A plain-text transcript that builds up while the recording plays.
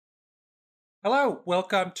Hello,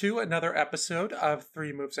 welcome to another episode of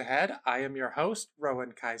Three Moves Ahead. I am your host,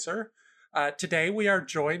 Rowan Kaiser. Today we are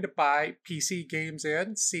joined by PC Games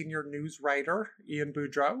In senior news writer Ian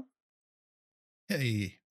Boudreau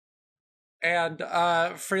Hey, and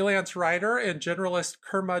freelance writer and generalist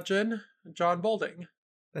curmudgeon John Bolding.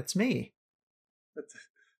 That's me.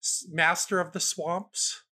 Master of the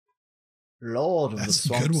swamps. Lord of the that's a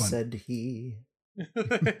good swamp, one. said he.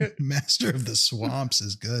 Master of the Swamps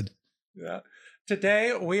is good. Yeah.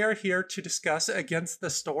 Today we are here to discuss Against the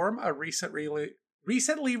Storm, a recently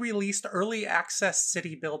released early access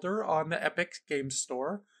city builder on the Epic Games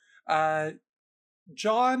Store.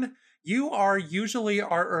 John, you are usually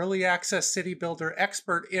our early access city builder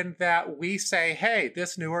expert in that we say, hey,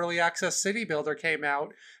 this new early access city builder came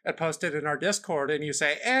out and posted in our Discord, and you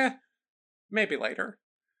say, maybe later.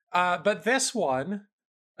 But this one,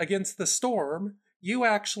 Against the Storm, you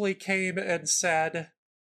actually came and said,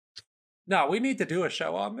 no, we need to do a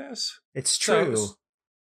show on this. It's true.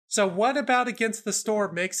 So what about Against the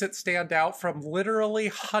Storm makes it stand out from literally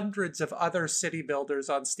hundreds of other city builders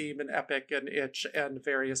on Steam and Epic and Itch and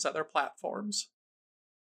various other platforms?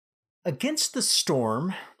 Against the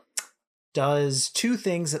Storm does two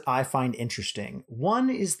things that I find interesting. One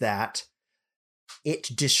is that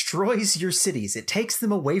it destroys your cities. It takes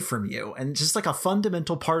them away from you. And just like a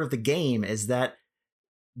fundamental part of the game is that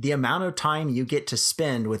the amount of time you get to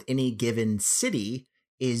spend with any given city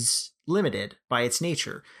is limited by its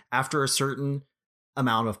nature. After a certain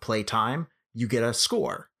amount of playtime, you get a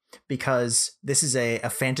score, because this is a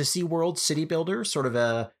fantasy world city builder, sort of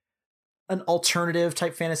an alternative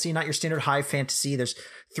type fantasy, not your standard high fantasy. There's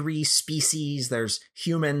three species. There's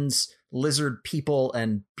humans, lizard people,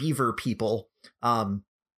 and beaver people.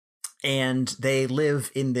 And they live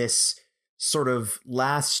in this sort of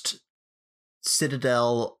last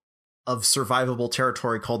citadel of survivable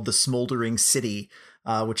territory called the Smoldering City,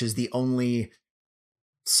 which is the only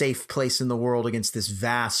safe place in the world against this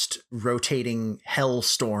vast rotating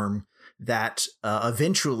hellstorm that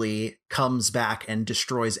eventually comes back and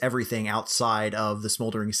destroys everything outside of the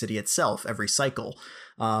Smoldering City itself every cycle.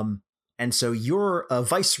 And so you're a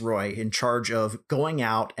viceroy in charge of going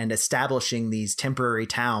out and establishing these temporary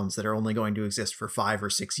towns that are only going to exist for 5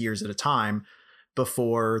 or 6 years at a time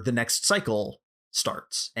before the next cycle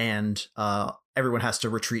starts, and everyone has to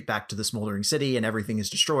retreat back to the Smoldering City, and everything is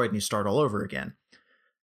destroyed, and you start all over again.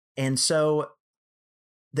 And so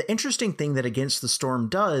the interesting thing that Against the Storm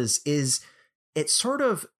does is it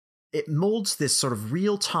molds this sort of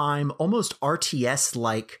real-time, almost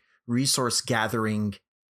RTS-like resource gathering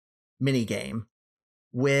minigame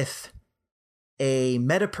with a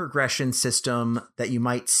meta progression system that you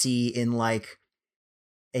might see in like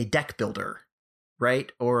a deck builder,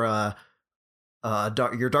 right? Or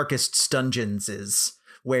your Darkest Dungeons is,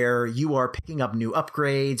 where you are picking up new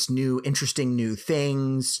upgrades, new interesting new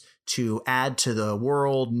things to add to the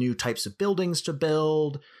world, new types of buildings to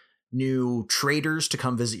build, new traders to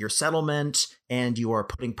come visit your settlement, and you are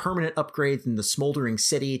putting permanent upgrades in the Smoldering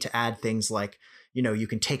City to add things like, you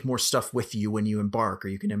can take more stuff with you when you embark, or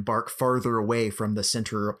you can embark farther away from the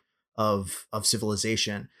center of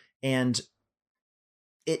civilization. And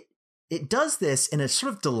it does this in a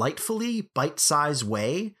sort of delightfully bite-sized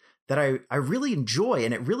way that I really enjoy,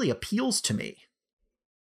 and it really appeals to me.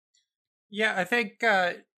 Yeah, I think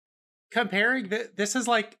comparing this is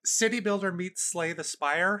like City Builder meets Slay the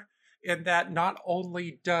Spire, in that not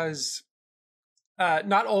only do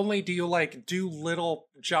you like do little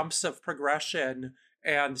jumps of progression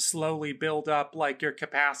and slowly build up like your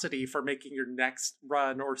capacity for making your next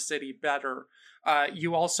run or city better,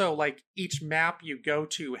 you also, like, each map you go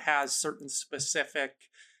to has certain specific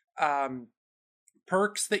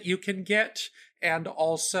perks that you can get, and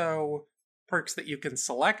also perks that you can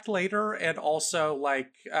select later, and also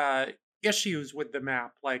like issues with the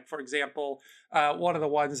map. Like, for example, one of the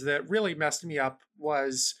ones that really messed me up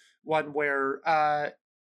was one where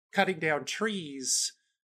cutting down trees,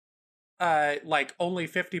 like, only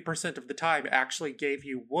 50% of the time actually gave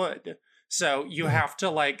you wood. So you have to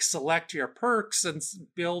like select your perks and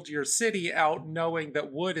build your city out knowing that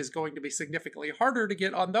wood is going to be significantly harder to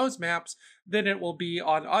get on those maps than it will be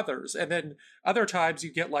on others. And then other times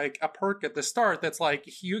you get like a perk at the start that's like,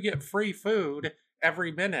 you get free food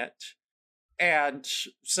every minute. And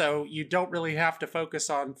so you don't really have to focus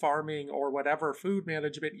on farming or whatever food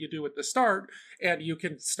management you do at the start. And you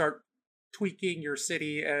can start tweaking your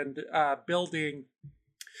city and building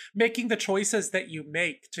making the choices that you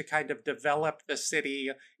make to kind of develop the city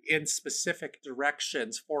in specific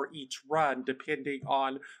directions for each run, depending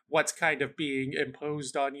on what's kind of being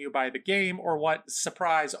imposed on you by the game or what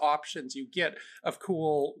surprise options you get of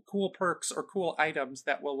cool perks or cool items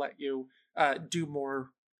that will let you do more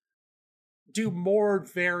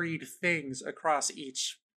varied things across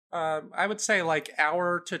each. I would say like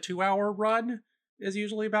hour to 2 hour run is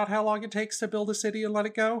usually about how long it takes to build a city and let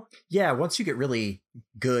it go. Yeah, once you get really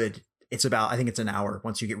good, I think it's an hour.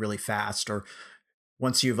 Once you get really fast, or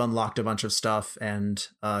once you've unlocked a bunch of stuff and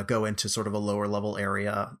go into sort of a lower level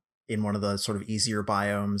area in one of the sort of easier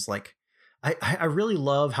biomes, like I really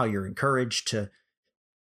love how you're encouraged to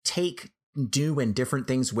take new and different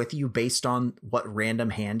things with you based on what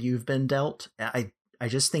random hand you've been dealt. I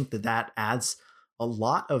just think that adds a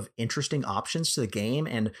lot of interesting options to the game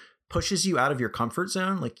and pushes you out of your comfort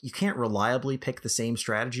zone. Like, you can't reliably pick the same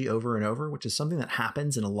strategy over and over, which is something that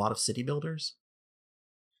happens in a lot of city builders.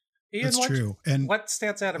 Ian, That's true. And what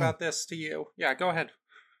stands out about this to you? Yeah, go ahead.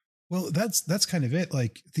 well, that's kind of it.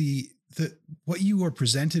 Like the what you were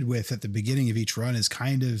presented with at the beginning of each run is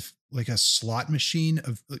kind of like a slot machine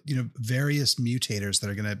of, various mutators that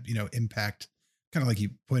are going to, impact, kind of like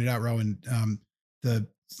you pointed out, Rowan, the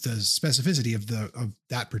specificity of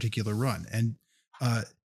that particular run. And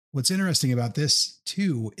what's interesting about this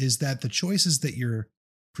too is that the choices that you're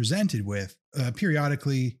presented with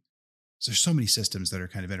periodically, there's so many systems that are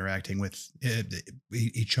kind of interacting with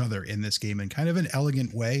each other in this game in kind of an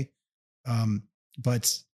elegant way.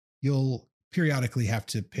 But you'll periodically have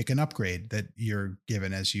to pick an upgrade that you're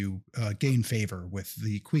given as you gain favor with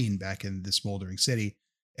the queen back in the smoldering city.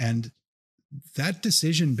 And that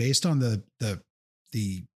decision based on the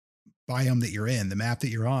biome that you're in, the map that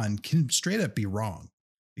you're on, can straight up be wrong.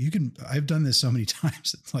 I've done this so many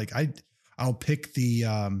times. It's like, I'll pick the,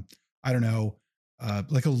 I don't know,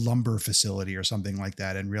 like a lumber facility or something like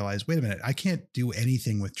that, and realize, wait a minute, I can't do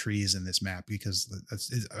anything with trees in this map because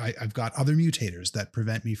I've got other mutators that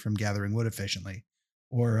prevent me from gathering wood efficiently,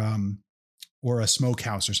 or a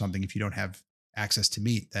smokehouse or something. If you don't have access to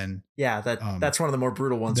meat, then that's one of the more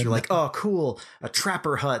brutal ones. You're like, oh, cool, a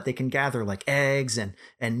trapper hut. They can gather like eggs and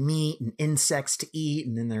meat and insects to eat,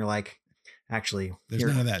 and then they're like, actually, there's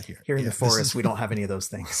none of that here. Here in the forest, we don't have any of those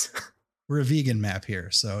things. We're a vegan map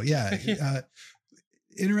here, so yeah.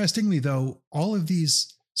 Interestingly, though, all of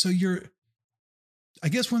these, I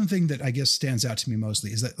guess one thing that I guess stands out to me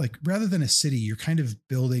mostly is that, like, rather than a city, you're kind of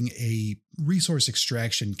building a resource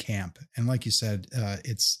extraction camp. And like you said,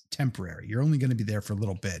 it's temporary. You're only going to be there for a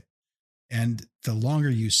little bit. And the longer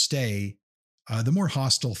you stay, the more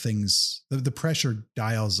hostile things, the pressure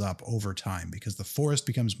dials up over time because the forest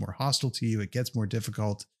becomes more hostile to you. It gets more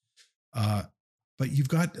difficult. But you've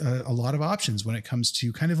got a lot of options when it comes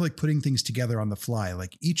to kind of like putting things together on the fly.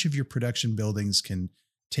 Like, each of your production buildings can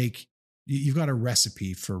you've got a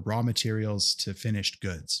recipe for raw materials to finished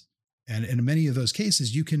goods. And in many of those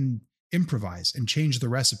cases, you can improvise and change the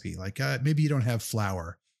recipe. Like maybe you don't have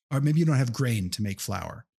flour, or maybe you don't have grain to make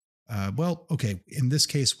flour. Well, okay, in this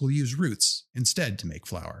case, we'll use roots instead to make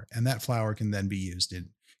flour. And that flour can then be used in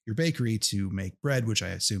your bakery to make bread, which I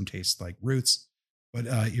assume tastes like roots.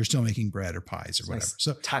 But you're still making bread or pies or whatever.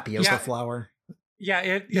 So tapioca flour. Yeah,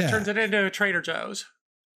 it turns it into Trader Joe's.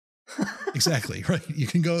 Exactly, right. You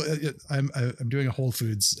can go. I'm doing a Whole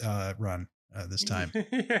Foods run this time.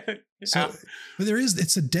 So, but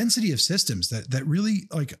it's a density of systems that really,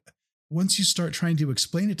 like, once you start trying to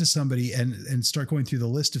explain it to somebody and start going through the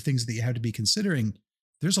list of things that you have to be considering,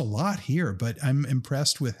 there's a lot here. But I'm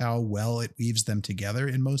impressed with how well it weaves them together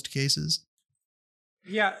in most cases.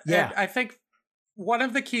 Yeah. And I think one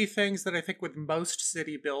of the key things that I think with most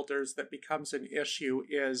city builders that becomes an issue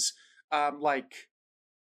is like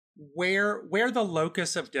where the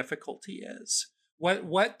locus of difficulty is.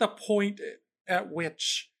 What the point at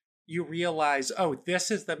which you realize, oh,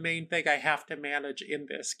 this is the main thing I have to manage in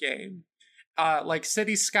this game. Like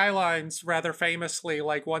City Skylines, rather famously,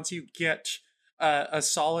 like once you get a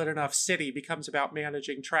solid enough city, becomes about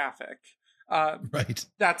managing traffic. Right.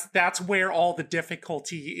 That's where all the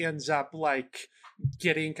difficulty ends up, like,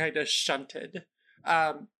 getting kind of shunted.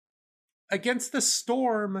 Against the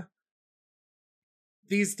Storm,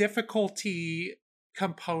 these difficulty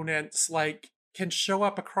components, like, can show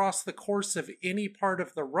up across the course of any part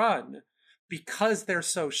of the run because they're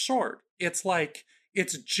so short. It's like,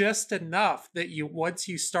 it's just enough that once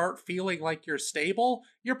you start feeling like you're stable,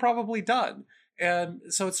 you're probably done. And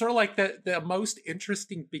so it's sort of like the most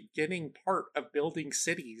interesting beginning part of building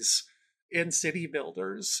cities in city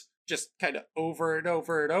builders, just kind of over and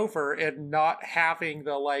over and over, and not having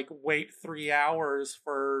the, like, wait 3 hours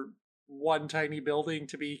for one tiny building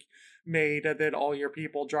to be made, and then all your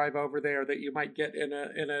people drive over there, that you might get in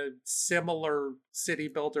a similar city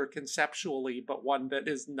builder conceptually, but one that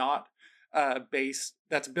is not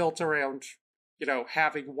that's built around,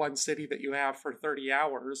 having one city that you have for 30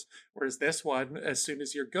 hours. Whereas this one, as soon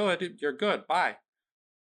as you're good. Bye.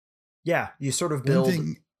 Yeah, you sort of build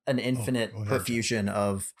an infinite profusion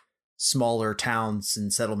of smaller towns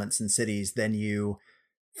and settlements and cities. Then you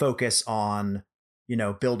focus on,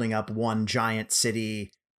 building up one giant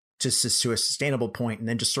city to a sustainable point, and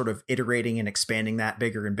then just sort of iterating and expanding that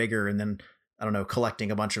bigger and bigger. And then, I don't know, collecting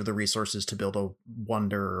a bunch of the resources to build a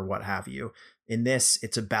wonder or what have you. In this,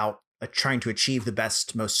 it's about trying to achieve the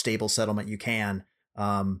best, most stable settlement you can.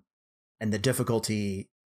 And the difficulty,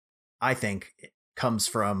 I think, comes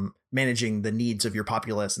from managing the needs of your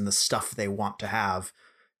populace and the stuff they want to have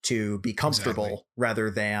to be comfortable, rather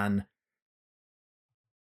than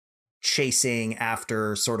chasing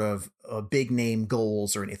after sort of big name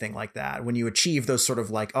goals or anything like that. When you achieve those sort of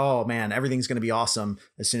like, oh man, everything's going to be awesome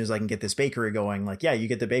as soon as I can get this bakery going. Like, yeah, you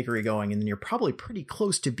get the bakery going and then you're probably pretty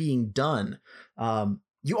close to being done.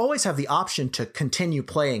 You always have the option to continue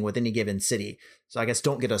playing with any given city. So I guess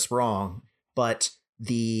don't get us wrong, but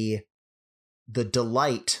the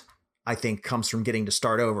delight, I think, comes from getting to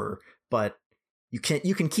start over. But you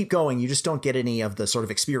can keep going. You just don't get any of the sort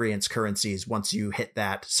of experience currencies once you hit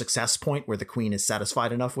that success point where the queen is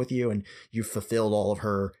satisfied enough with you and you've fulfilled all of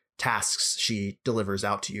her tasks she delivers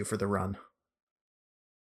out to you for the run.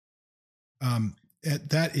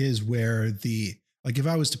 That is where if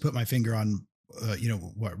I was to put my finger on,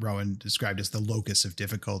 what Rowan described as the locus of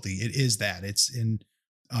difficulty, it is that it's in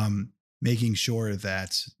making sure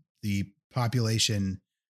that the population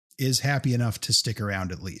is happy enough to stick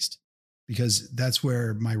around at least. Because that's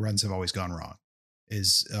where my runs have always gone wrong,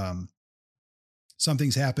 is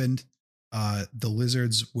something's happened. The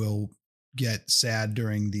lizards will get sad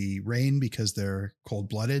during the rain because they're cold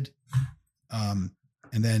blooded. And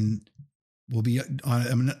then we'll be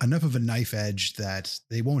on enough of a knife edge that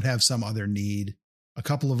they won't have some other need. A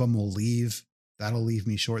couple of them will leave. That'll leave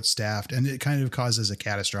me short staffed. And it kind of causes a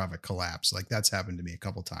catastrophic collapse. Like that's happened to me a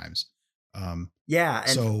couple times. Yeah.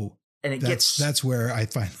 And that's where I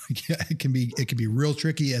find it can be real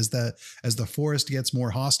tricky as the forest gets more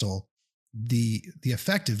hostile. The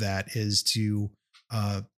effect of that is to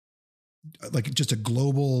just a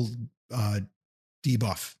global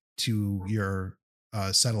debuff to your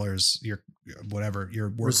settlers, your workers.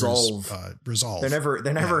 Resolve.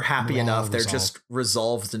 They're never happy enough. They're just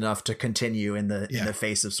resolved enough to continue in the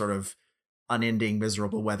face of sort of unending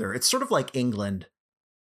miserable weather. It's sort of like England.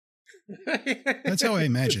 That's how I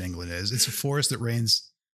imagine England is. It's a forest that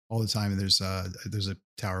rains all the time, and there's a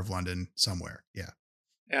Tower of London somewhere. Yeah,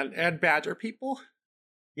 and badger people.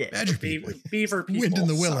 Yeah, badger people, beaver people. Wind in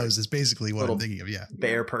the willows is basically what I'm thinking of. Yeah,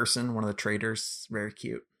 bear person, one of the traders, very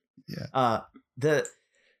cute. Yeah. The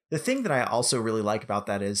thing that I also really like about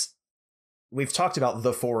that is we've talked about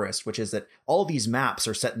the forest, which is that all these maps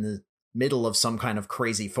are set in the middle of some kind of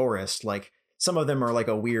crazy forest. Like some of them are like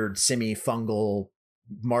a weird semi-fungal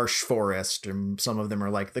marsh forest, and some of them are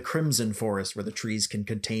like the crimson forest where the trees can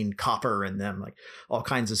contain copper in them, like all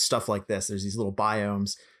kinds of stuff like this. There's these little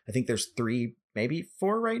biomes. I think there's 3, maybe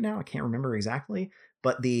 4 right now. I can't remember exactly,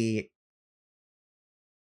 but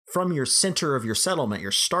from your center of your settlement,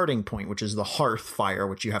 your starting point, which is the hearth fire,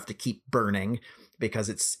 which you have to keep burning because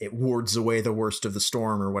it wards away the worst of the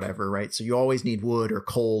storm or whatever, right? So you always need wood or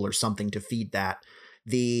coal or something to feed that.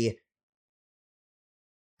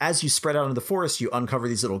 As you spread out into the forest, you uncover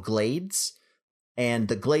these little glades, and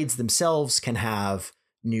the glades themselves can have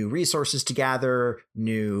new resources to gather,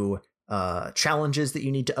 new challenges that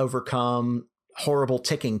you need to overcome, horrible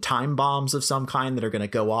ticking time bombs of some kind that are going to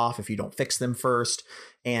go off if you don't fix them first.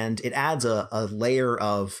 And it adds a layer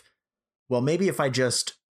of, well, maybe if I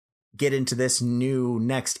just get into this new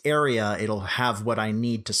next area, it'll have what I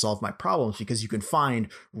need to solve my problems, because you can find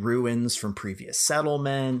ruins from previous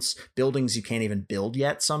settlements, buildings you can't even build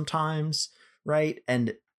yet sometimes, right?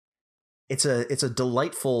 And it's a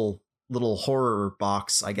delightful little horror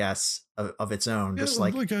box, I guess, of its own. Just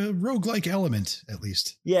like a roguelike element, at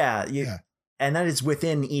least. Yeah. And that is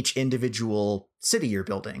within each individual city you're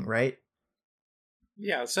building, right?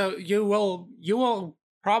 Yeah, so you will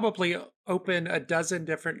probably open a dozen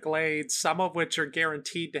different glades, some of which are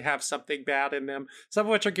guaranteed to have something bad in them, some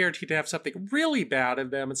of which are guaranteed to have something really bad in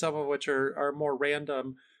them, and some of which are more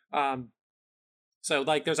random. So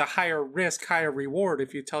like there's a higher risk, higher reward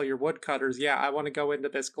if you tell your woodcutters, yeah, I want to go into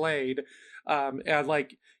this glade. And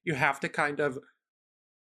like you have to kind of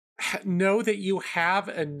know that you have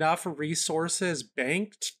enough resources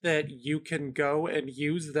banked that you can go and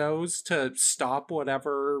use those to stop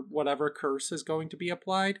whatever curse is going to be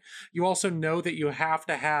applied. You also know that you have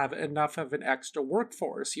to have enough of an extra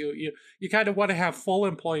workforce. You kind of want to have full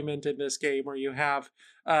employment in this game, where you have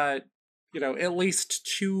at least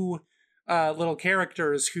two little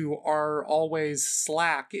characters who are always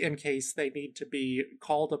slack in case they need to be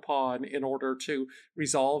called upon in order to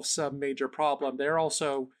resolve some major problem. They're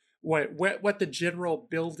also what the general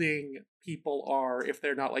building people are. If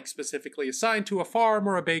they're not like specifically assigned to a farm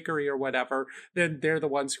or a bakery or whatever, then they're the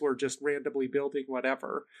ones who are just randomly building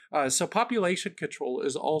whatever. So population control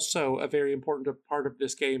is also a very important part of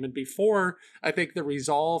this game. And before I think the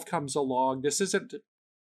resolve comes along,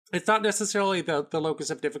 it's not necessarily the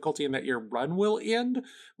locus of difficulty in that your run will end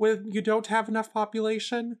when you don't have enough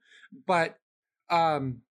population, but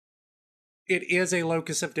it is a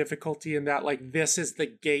locus of difficulty in that, like, this is the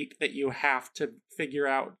gate that you have to figure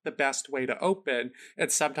out the best way to open.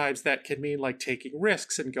 And sometimes that can mean like taking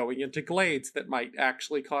risks and going into glades that might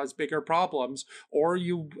actually cause bigger problems. Or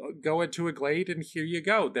you go into a glade and here you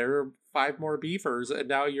go. There are 5 more beavers, and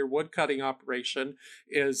now your wood cutting operation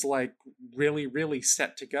is like really, really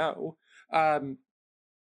set to go.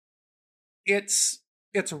 It's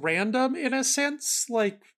random in a sense.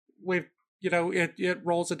 Like, it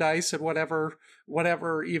rolls a dice and whatever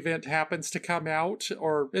event happens to come out,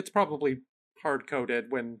 or it's probably hard coded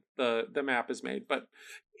when the map is made, but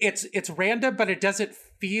it's random, but it doesn't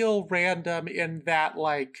feel random in that,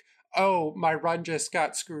 like, oh, my run just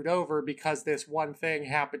got screwed over because this one thing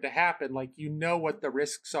happened to happen. Like, what the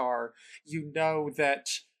risks are. That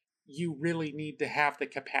you really need to have the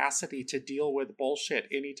capacity to deal with bullshit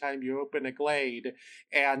anytime you open a glade.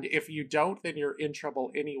 And if you don't, then you're in trouble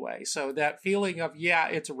anyway. So that feeling of,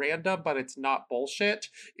 it's random, but it's not bullshit,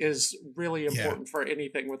 is really important for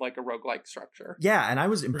anything with like a roguelike structure. Yeah, and I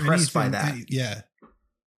was impressed by that.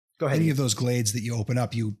 Go ahead. Any of those glades that you open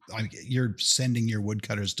up, you're sending your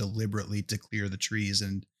woodcutters deliberately to clear the trees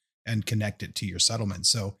and connect it to your settlement.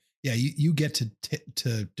 So yeah, you get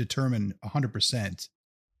to determine 100%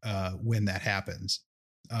 when that happens.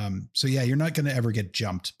 So yeah, you're not going to ever get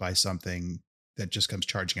jumped by something that just comes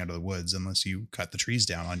charging out of the woods unless you cut the trees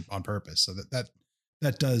down on purpose. So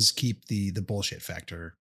that does keep the bullshit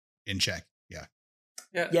factor in check. Yeah.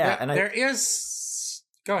 Go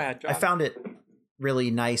ahead, John. I found it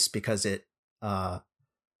really nice because I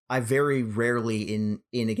very rarely in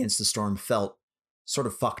Against the Storm felt sort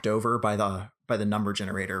of fucked over by the number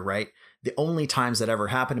generator, right? The only times that ever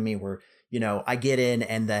happened to me were, I get in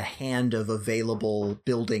and the hand of available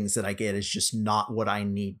buildings that I get is just not what I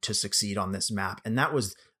need to succeed on this map. And that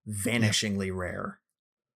was vanishingly rare.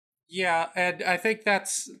 Yeah, and I think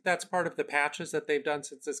that's part of the patches that they've done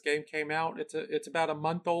since this game came out. It's about a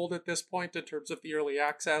month old at this point in terms of the early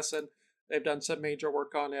access, and they've done some major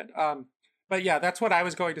work on it. But yeah, that's what I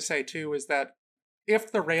was going to say too, is that if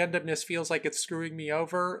the randomness feels like it's screwing me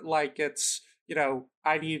over, like it's,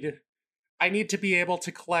 I need to be able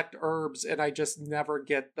to collect herbs and I just never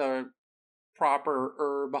get the proper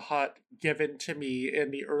herb hut given to me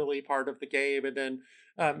in the early part of the game. And then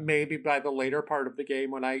maybe by the later part of the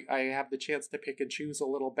game, when I have the chance to pick and choose a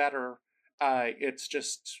little better, it's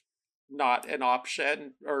just not an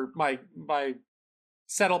option, or my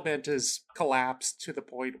settlement is collapsed to the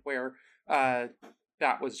point where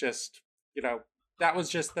that was just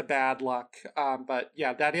the bad luck. But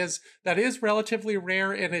yeah, that is relatively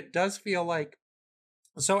rare, and it does feel like,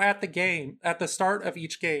 so at the start of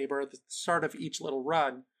each game, or at the start of each little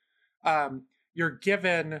run, you're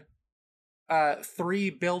given 3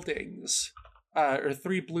 buildings or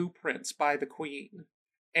 3 blueprints by the queen,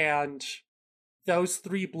 and those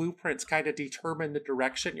 3 blueprints kind of determine the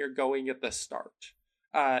direction you're going at the start.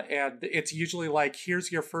 And it's usually like,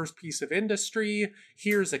 here's your first piece of industry,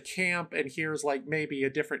 here's a camp, and here's like maybe a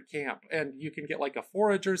different camp. And you can get like a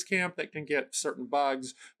forager's camp that can get certain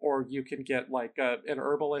bugs, or you can get like an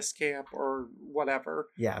herbalist camp or whatever.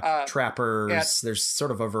 Yeah, trappers. There's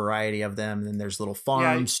sort of a variety of them. And there's little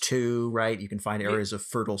farms too, right? You can find areas of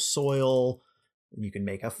fertile soil. You can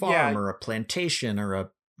make a farm or a plantation or a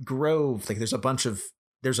grove. Like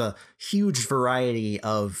there's a huge variety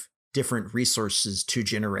of different resources to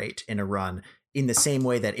generate in a run, in the same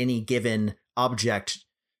way that any given object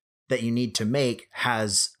that you need to make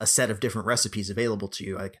has a set of different recipes available to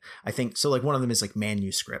you. Like, I think so, like one of them is like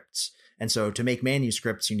manuscripts. And so to make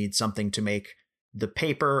manuscripts, you need something to make the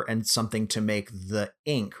paper and something to make the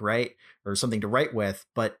ink, right? Or something to write with.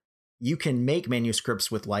 But you can make manuscripts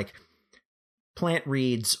with like plant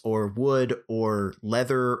reeds or wood or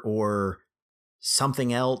leather or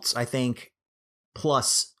something else, I think,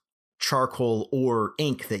 plus charcoal or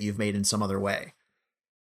ink that you've made in some other way.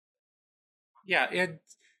 Yeah, and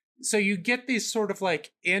so you get these sort of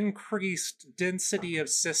like increased density of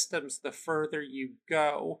systems the further you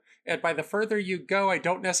go. And by the further you go, I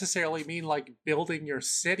don't necessarily mean like building your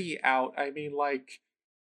city out. I mean like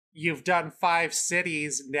you've done 5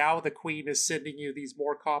 cities, now the queen is sending you these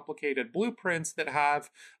more complicated blueprints that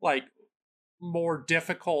have like more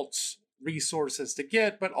difficult resources to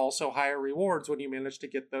get, but also higher rewards when you manage to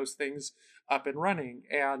get those things up and running.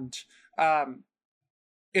 And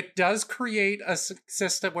it does create a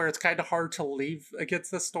system where it's kind of hard to leave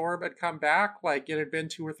against the storm and come back. Like it had been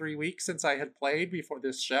 2 or 3 weeks since I had played before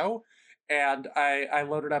this show, and I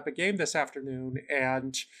loaded up a game this afternoon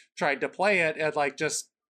and tried to play it, and like just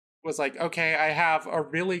was like, okay, I have a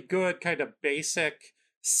really good kind of basic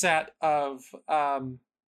set of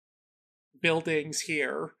buildings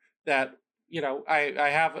here that, you know,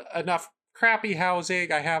 I have enough crappy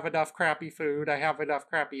housing, I have enough crappy food, I have enough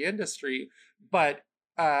crappy industry, but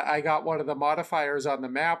I got one of the modifiers on the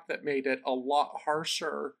map that made it a lot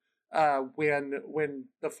harsher when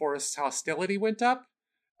the forest's hostility went up.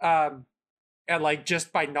 And like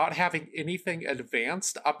just by not having anything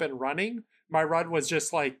advanced up and running, my run was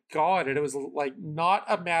just like gone. And it was like not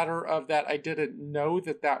a matter of that I didn't know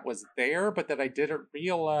that that was there, but that I didn't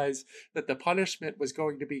realize that the punishment was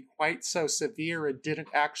going to be quite so severe and didn't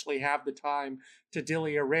actually have the time to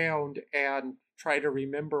dilly around and try to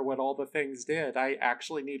remember what all the things did. I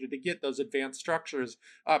actually needed to get those advanced structures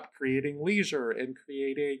up, creating leisure and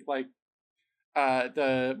creating like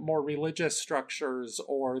the more religious structures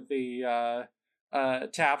or the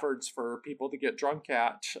taverns for people to get drunk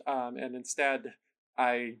at. And instead,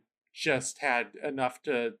 I just had enough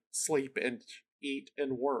to sleep and eat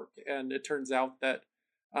and work. And it turns out that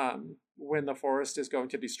when the forest is going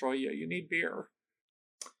to destroy you, you need beer.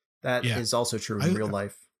 That is also true in real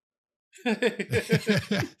life.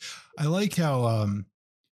 I like how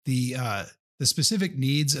the specific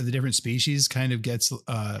needs of the different species kind of gets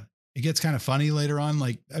it gets kind of funny later on.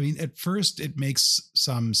 Like, I mean, at first it makes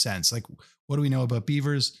some sense. Like, what do we know about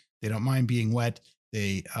beavers? They don't mind being wet.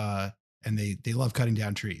 They love cutting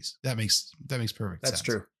down trees. That makes perfect sense. That's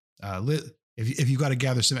true. If you got to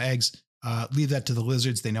gather some eggs, leave that to the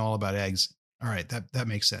lizards. They know all about eggs. All right, that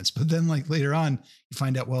makes sense. But then like later on, you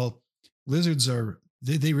find out, well, lizards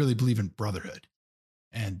they really believe in brotherhood,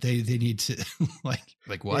 and they need to like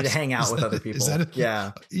what? They need to hang out with other people.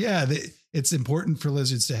 Yeah. It's important for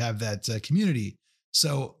lizards to have that community.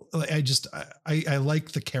 So I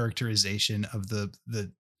like the characterization of the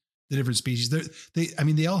different species.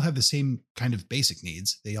 They all have the same kind of basic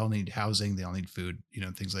needs. They all need housing. They all need food,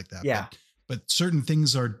 things like that. Yeah. But certain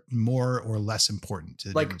things are more or less important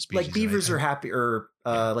to different species. Like beavers are happier,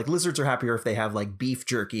 like lizards are happier if they have like beef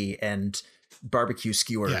jerky and barbecue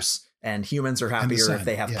skewers, and humans are happier if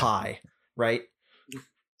they have pie, right?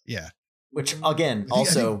 Yeah. Which again,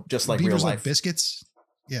 also just like real life, like biscuits.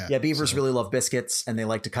 Yeah. Yeah. Beavers really love biscuits, and they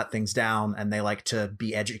like to cut things down, and they like to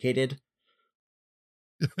be educated.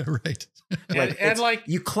 Right. Like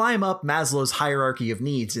you climb up Maslow's hierarchy of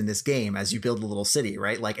needs in this game as you build a little city,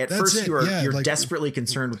 right? Like at first you're like, desperately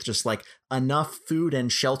concerned with just like enough food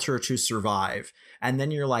and shelter to survive. And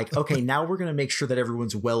then you're like, okay, now we're going to make sure that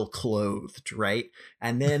everyone's well clothed, right?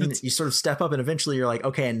 And then you sort of step up, and eventually you're like,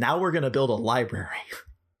 okay, and now we're going to build a library.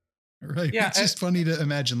 Right. Yeah, it's just funny to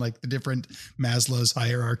imagine like the different Maslow's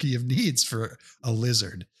hierarchy of needs for a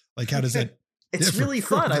lizard. Like how does that It's really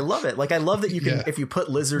fun. I love it. Like, I love that you can, if you put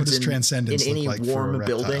lizards in any warm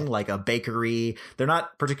building, like a bakery, they're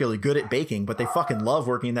not particularly good at baking, but they fucking love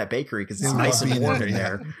working in that bakery because it's nice and warm in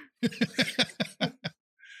there.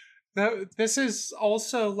 This is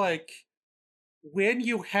also like when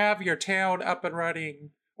you have your town up and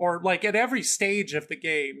running, or like at every stage of the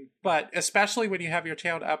game, but especially when you have your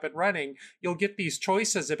town up and running, you'll get these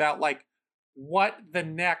choices about like what the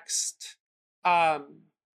next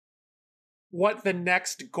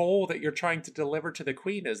goal that you're trying to deliver to the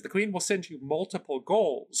queen is. The queen will send you multiple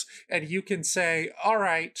goals, and you can say, all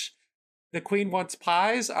right, the queen wants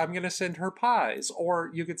pies, I'm going to send her pies. Or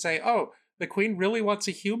you could say, oh, the queen really wants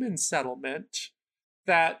a human settlement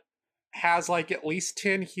that has like at least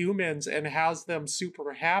 10 humans and has them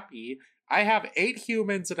super happy. I have 8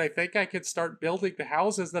 humans, and I think I could start building the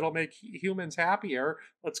houses that'll make humans happier.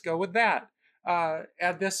 Let's go with that.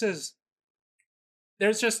 And there's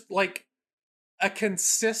just like a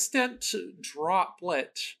consistent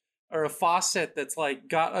droplet or a faucet that's like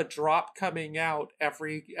got a drop coming out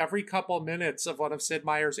every couple minutes of one of Sid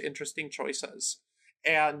Meier's interesting choices.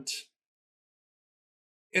 And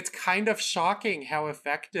it's kind of shocking how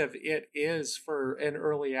effective it is for an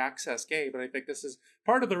early access game. And I think this is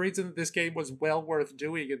part of the reason that this game was well worth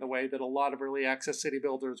doing in the way that a lot of early access city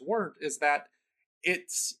builders weren't, is that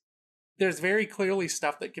it's there's very clearly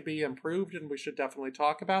stuff that could be improved, and we should definitely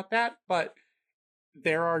talk about that. But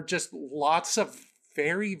there are just lots of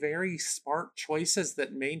very, very smart choices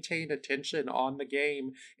that maintain attention on the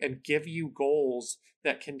game and give you goals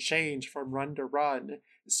that can change from run to run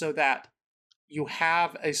so that you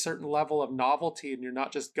have a certain level of novelty and you're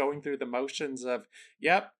not just going through the motions of,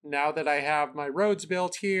 yep, now that I have my roads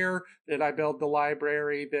built here, then I build the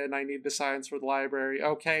library, then I need the signs for the library.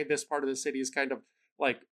 Okay, this part of the city is kind of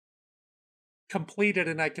like completed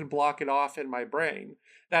and I can block it off in my brain.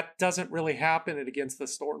 That doesn't really happen in Against the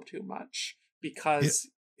Storm too much because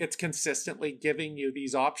it's consistently giving you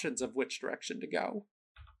these options of which direction to go.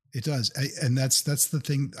 It does. And that's the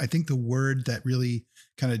thing. I think the word that really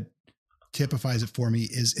kind of typifies it for me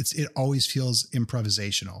is it always feels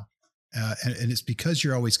improvisational. And it's because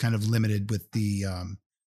you're always kind of limited with the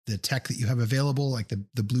tech that you have available, like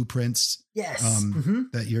the blueprints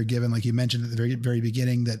that you're given, like you mentioned at the very, very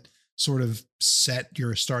beginning, that sort of set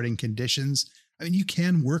your starting conditions. I mean, you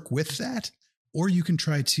can work with that, or you can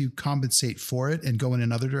try to compensate for it and go in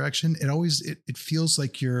another direction. It feels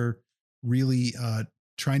like you're really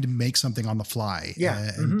trying to make something on the fly.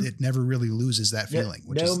 And it never really loses that feeling.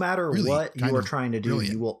 Which no matter really what you are trying to do,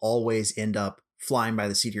 brilliant. You will always end up flying by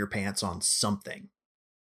the seat of your pants on something.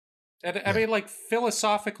 And I mean, like,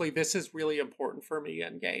 philosophically, this is really important for me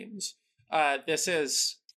in games. This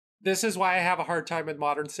is why I have a hard time with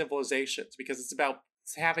modern civilizations, because it's about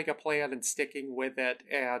having a plan and sticking with it,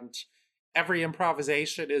 and every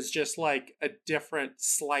improvisation is just like a different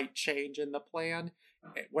slight change in the plan.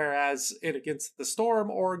 Whereas in Against the Storm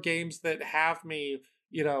or games that have me,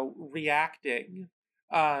 reacting,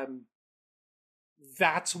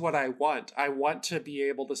 that's what I want. I want to be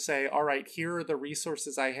able to say, all right, here are the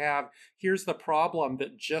resources I have. Here's the problem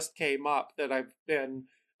that just came up that I've been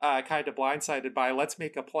kind of blindsided by. Let's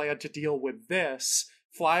make a plan to deal with this,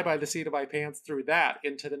 fly by the seat of my pants through that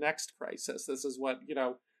into the next crisis. This is what,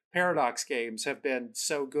 Paradox games have been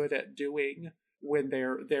so good at doing when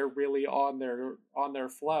they're really on their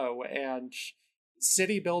flow. And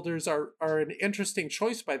city builders are an interesting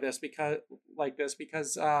choice because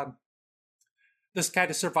this kind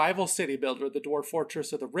of survival city builder, the Dwarf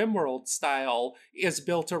Fortress or the RimWorld style, is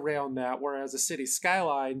built around that, whereas the City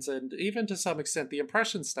Skylines and even to some extent the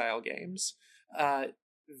Impression style games,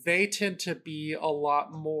 they tend to be a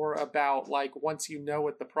lot more about, like, once you know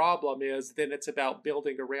what the problem is, then it's about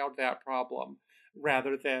building around that problem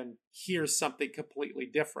rather than here's something completely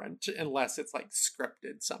different, unless it's like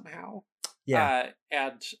scripted somehow.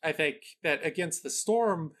 And I think that Against the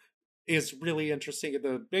Storm is really interesting in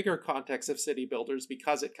the bigger context of city builders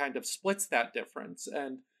because it kind of splits that difference.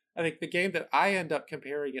 And I think the game that I end up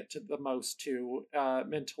comparing it to the most to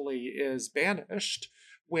mentally is Banished,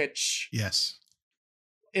 which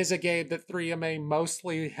is a game that 3MA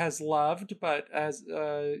mostly has loved, but as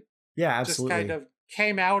just kind of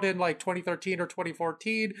came out in like 2013 or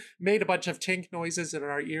 2014, made a bunch of tink noises in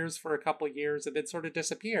our ears for a couple of years, and then sort of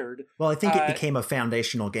disappeared. Well, I think it became a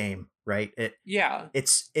foundational game, right?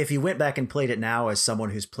 It's if you went back and played it now as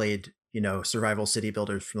someone who's played, survival city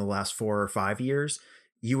builders from the last 4 or 5 years,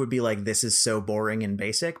 you would be like, this is so boring and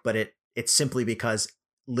basic, but it's simply because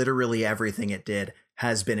literally everything it did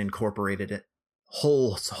has been incorporated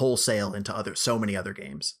wholesale into so many other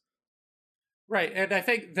games. Right. And I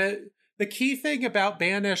think the key thing about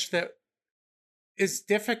Banished that is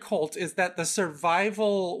difficult is that the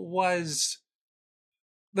survival was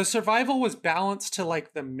balanced to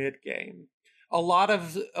like the mid game. A lot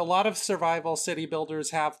of survival city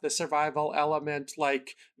builders have the survival element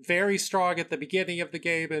like very strong at the beginning of the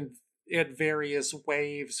game and in various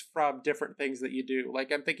waves from different things that you do.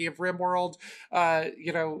 Like I'm thinking of RimWorld,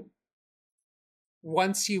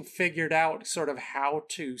 once you figured out sort of how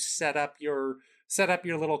to set up your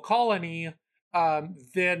little colony,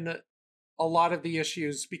 then a lot of the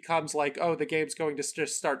issues becomes like, oh, the game's going to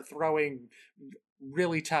just start throwing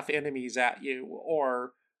really tough enemies at you,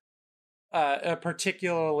 or a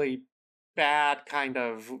particularly bad kind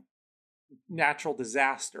of natural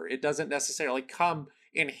disaster. It doesn't necessarily come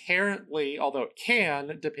inherently, although it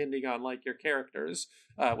can, depending on like your characters,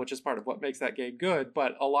 which is part of what makes that game good.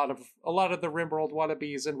 But a lot of the RimWorld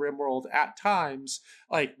wannabes in RimWorld at times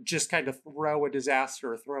like just kind of throw a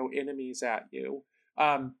disaster or throw enemies at you.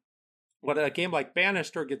 What a game like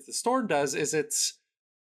Banished or Against the Storm does is it's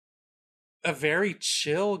a very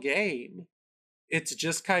chill game. It's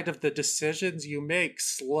just kind of the decisions you make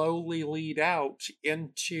slowly lead out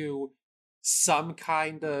into some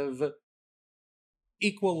kind of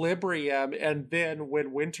equilibrium, and then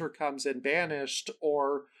when winter comes in Banished,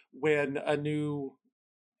 or when a new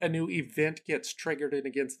event gets triggered in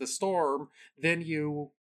Against the Storm, then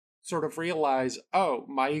you sort of realize, oh,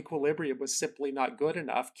 my equilibrium was simply not good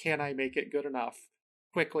enough. Can I make it good enough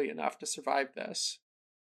quickly enough to survive this?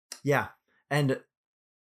 Yeah. And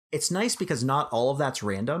it's nice because not all of that's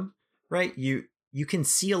random, right? You can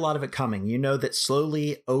see a lot of it coming. You know that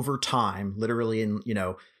slowly over time, literally in,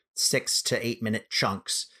 6 to 8 minute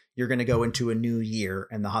chunks, you're going to go into a new year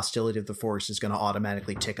and the hostility of the force is going to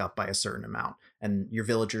automatically tick up by a certain amount and your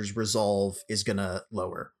villagers' resolve is going to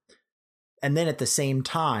lower. And then at the same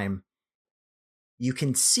time, you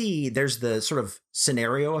can see there's the sort of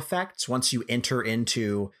scenario effects. Once you enter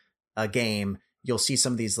into a game, you'll see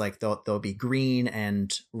some of these, like there'll be green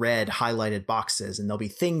and red highlighted boxes, and there'll be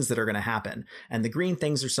things that are going to happen. And the green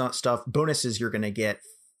things are stuff, bonuses you're going to get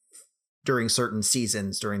during certain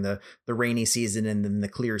seasons, during the rainy season and then the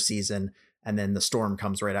clear season, and then the storm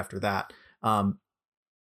comes right after that.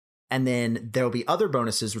 And then there'll be other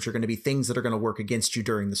bonuses, which are going to be things that are going to work against you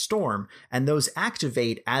during the storm. And those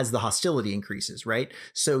activate as the hostility increases, right?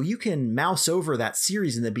 So you can mouse over that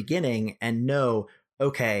series in the beginning and know,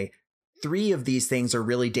 okay, 3 of these things are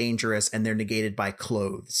really dangerous and they're negated by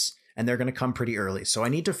clothes. And they're going to come pretty early. So I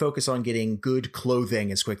need to focus on getting good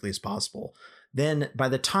clothing as quickly as possible. Then by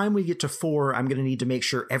the time we get to 4, I'm going to need to make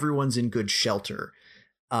sure everyone's in good shelter.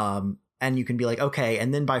 And you can be like, okay,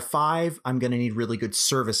 and then by 5, I'm going to need really good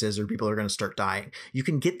services or people are going to start dying. You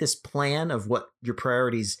can get this plan of what your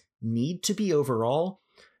priorities need to be overall.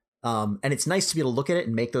 And it's nice to be able to look at it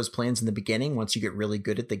and make those plans in the beginning once you get really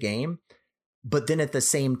good at the game. But then at the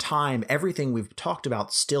same time, everything we've talked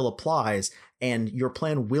about still applies, and your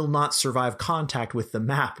plan will not survive contact with the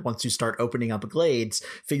map once you start opening up glades,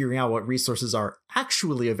 figuring out what resources are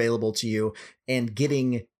actually available to you, and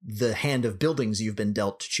getting the hand of buildings you've been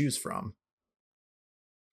dealt to choose from.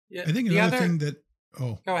 Yeah, I think another thing that...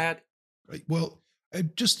 Go ahead. Well,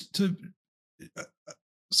 just to...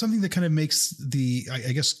 something that kind of makes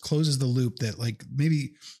I guess closes the loop that like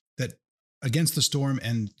maybe that Against the Storm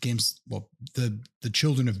and games, well, the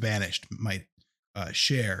Children of Banished might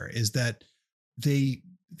share is that they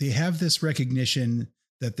have this recognition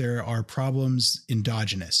that there are problems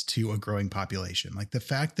endogenous to a growing population. Like the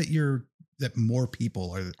fact that more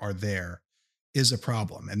people are there is a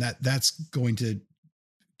problem, and that's going to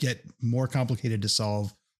get more complicated to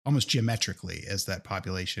solve almost geometrically as that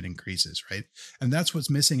population increases, right? And that's what's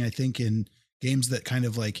missing, I think, in games that kind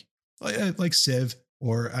of like Civ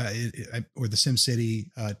or the SimCity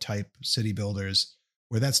type city builders,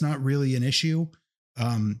 where that's not really an issue.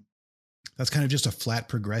 That's kind of just a flat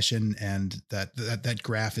progression, and that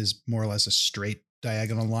graph is more or less a straight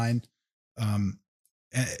diagonal line.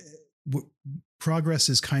 Progress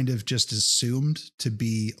is kind of just assumed to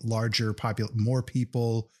be larger, more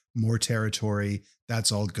people, more territory.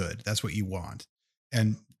 That's all good. That's what you want.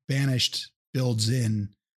 And Banished builds in,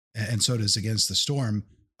 and so does Against the Storm,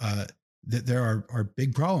 that there are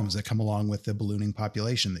big problems that come along with the ballooning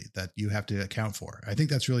population that you have to account for. I think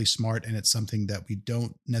that's really smart, and it's something that we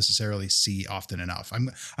don't necessarily see often enough.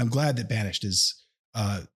 I'm glad that Banished is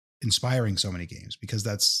inspiring so many games, because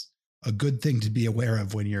that's a good thing to be aware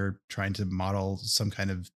of when you're trying to model some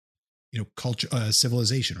kind of culture,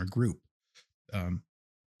 civilization or group.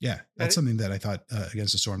 That's something that I thought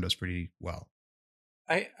Against the Storm does pretty well.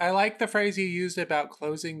 I like the phrase you used about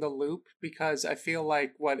closing the loop, because I feel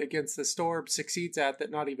like what Against the Storm succeeds at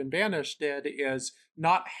that not even Banished did is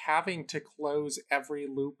not having to close every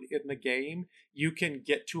loop in the game. You can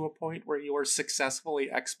get to a point where you are successfully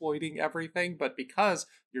exploiting everything, but because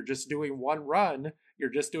you're just doing one run, you're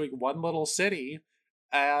just doing one little city,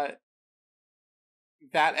 that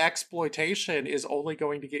exploitation is only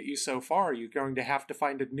going to get you so far. You're going to have to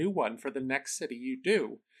find a new one for the next city you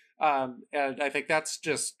do. And I think that's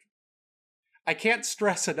just, I can't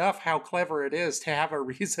stress enough how clever it is to have a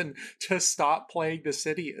reason to stop playing the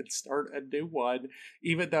city and start a new one,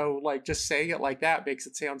 even though like just saying it like that makes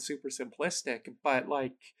it sound super simplistic. But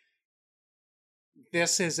like,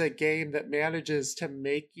 this is a game that manages to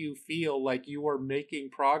make you feel like you are making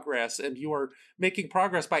progress, and you are making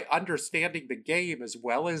progress by understanding the game as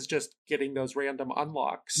well as just getting those random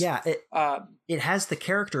unlocks. Yeah, it has the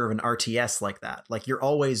character of an RTS like that. Like you're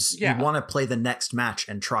always, you want to play the next match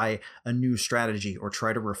and try a new strategy or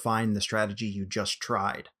try to refine the strategy you just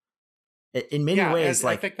tried. In many ways,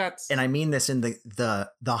 like, I think that's, and I mean this in the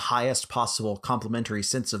highest possible complimentary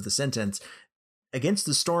sense of the sentence, Against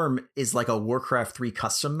the Storm is like a Warcraft 3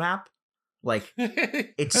 custom map. Like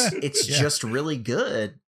it's just really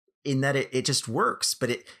good. in that it just works,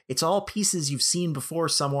 but it's all pieces you've seen before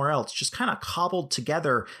somewhere else, just kind of cobbled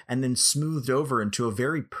together and then smoothed over into a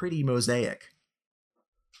very pretty mosaic.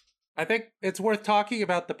 I think it's worth talking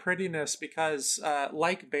about the prettiness because,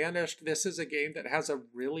 like Banished, this is a game that has a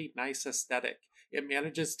really nice aesthetic. It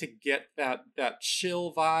manages to get that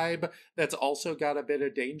chill vibe that's also got a bit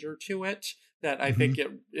of danger to it that I think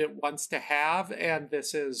it wants to have, and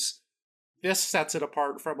this sets it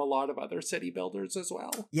apart from a lot of other city builders as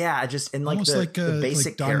well. Yeah, just in like almost the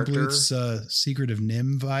basic like Don character. Bluth's Secret of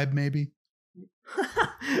Nim vibe, maybe.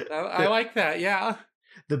 I like that. Yeah.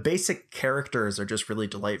 The basic characters are just really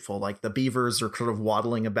delightful. Like the beavers are sort of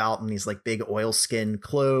waddling about in these like big oilskin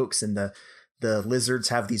cloaks, and the lizards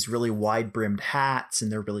have these really wide brimmed hats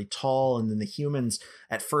and they're really tall. And then the humans,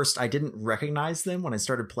 at first I didn't recognize them when I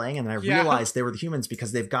started playing, and then I realized they were the humans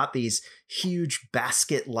because they've got these huge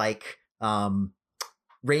basket like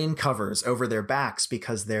rain covers over their backs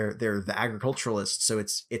because they're the agriculturalists. So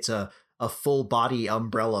it's a full body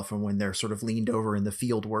umbrella from when they're sort of leaned over in the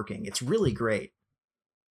field working. It's really great.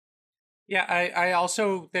 Yeah, I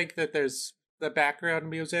also think that there's the background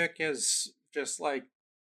music is just like,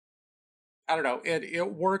 I don't know,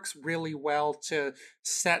 it works really well to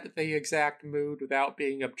set the exact mood without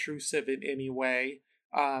being obtrusive in any way.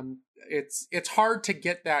 It's hard to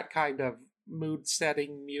get that kind of mood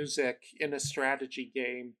setting music in a strategy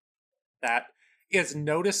game that is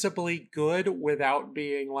noticeably good without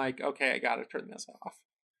being like, okay, I gotta turn this off.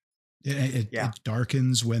 It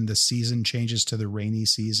darkens when the season changes to the rainy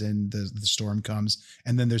season, the storm comes,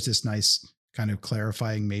 and then there's this nice kind of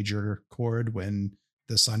clarifying major chord when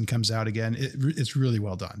the sun comes out again. It's really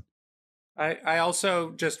well done. I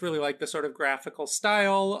also just really like the sort of graphical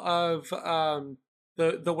style of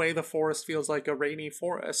the way the forest feels like a rainy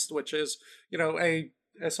forest, which is, you know, a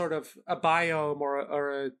sort of a biome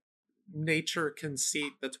or a nature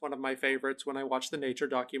conceit that's one of my favorites when I watch the nature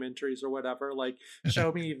documentaries or whatever. Like,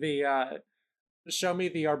 show me the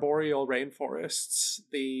arboreal rainforests,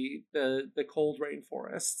 the cold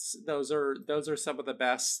rainforests. Those are some of the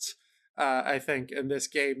best. I think, and this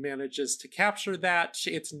game manages to capture that.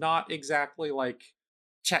 It's not exactly like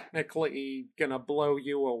technically gonna blow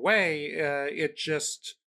you away.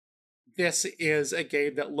 This is a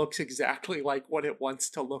game that looks exactly like what it wants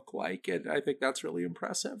to look like, and I think that's really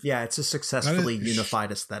impressive. Yeah, it's a successfully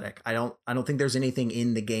unified aesthetic. I don't think there's anything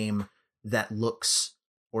in the game that looks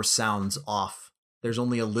or sounds off. There's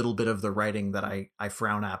only a little bit of the writing that I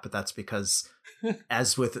frown at, but that's because,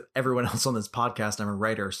 as with everyone else on this podcast, I'm a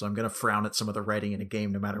writer, so I'm going to frown at some of the writing in a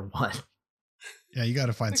game no matter what. Yeah, you got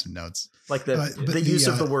to find some notes. Like the use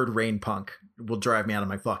of the word rain punk will drive me out of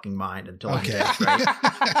my fucking mind until I'm dead, right?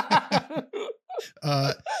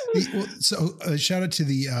 So shout out to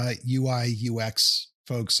the UI UX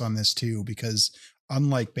folks on this too, because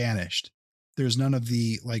unlike Banished, there's none of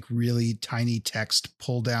the like really tiny text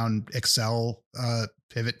pull down Excel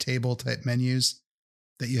pivot table type menus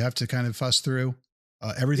that you have to kind of fuss through.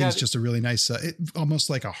 Everything's just a really nice, almost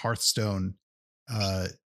like a Hearthstone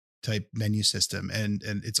type menu system, and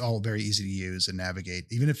it's all very easy to use and navigate.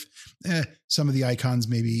 Even if some of the icons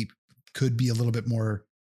maybe could be a little bit more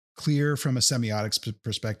clear from a semiotics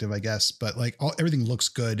perspective, I guess, but like everything looks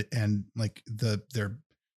good, and like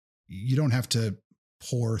you don't have to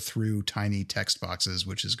pour through tiny text boxes,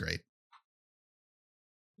 which is great.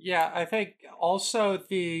 Yeah, I think also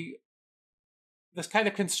this kind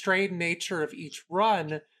of constrained nature of each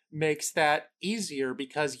run makes that easier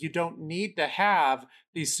because you don't need to have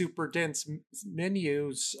these super dense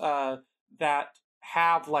menus that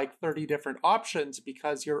have like 30 different options,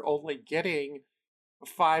 because you're only getting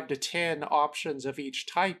 5 to 10 options of each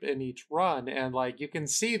type in each run. And like you can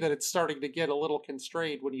see that it's starting to get a little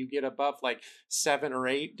constrained when you get above like 7 or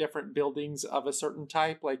 8 different buildings of a certain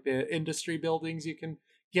type. Like the industry buildings you can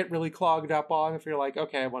get really clogged up on if you're like,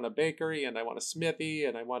 okay, I want a bakery and I want a smithy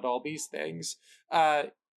and I want all these things.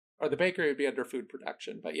 Or the bakery would be under food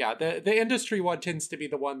production. But yeah, the industry one tends to be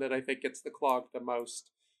the one that I think gets the clog the most.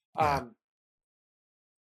 Yeah.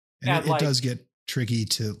 And it does get tricky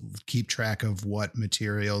to keep track of what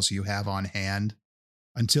materials you have on hand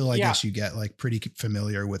until I guess you get like pretty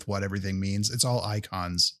familiar with what everything means. It's all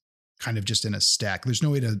icons kind of just in a stack. There's no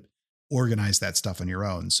way to organize that stuff on your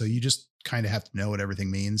own. So you just kind of have to know what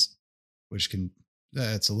everything means, which can,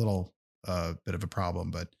 it's a little bit of a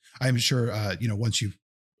problem, but I'm sure, once you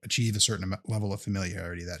achieve a certain level of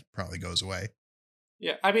familiarity, that probably goes away.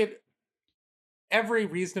 Yeah. I mean, every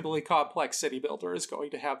reasonably complex city builder is going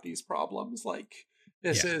to have these problems. Like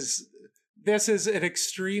this is an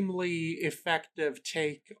extremely effective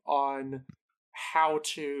take on how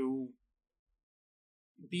to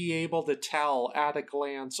be able to tell at a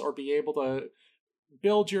glance or be able to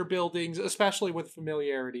build your buildings, especially with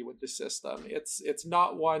familiarity with the system. It's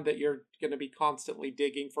not one that you're going to be constantly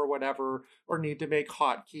digging for whatever or need to make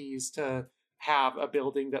hotkeys to have a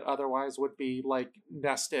building that otherwise would be like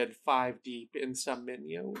nested 5 deep in some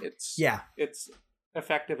menu. It's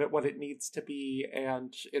effective at what it needs to be,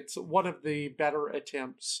 and it's one of the better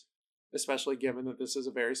attempts, especially given that this is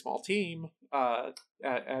a very small team,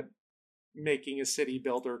 at making a city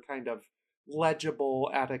builder kind of legible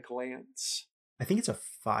at a glance. I think it's a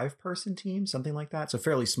 5-person team, something like that. It's a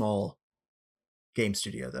fairly small game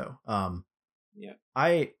studio, though.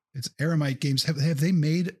 It's Aramite Games. Have they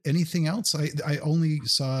made anything else? I only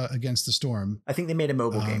saw Against the Storm. I think they made a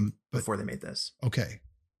mobile game before they made this. Okay,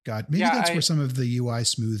 God, maybe that's where some of the UI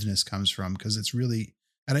smoothness comes from, because it's really,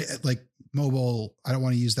 and I like mobile. I don't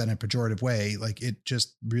want to use that in a pejorative way. Like, it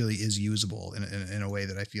just really is usable in a way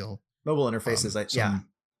that I feel mobile interfaces.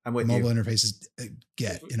 I'm with mobile you. Interfaces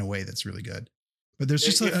get in a way that's really good. But there's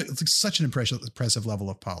just it's like such an impressive level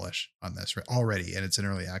of polish on this already, and it's in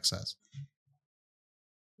early access.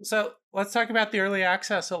 So let's talk about the early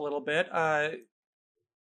access a little bit.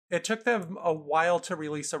 It took them a while to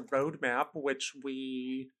release a roadmap, which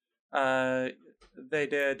they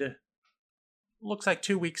did, looks like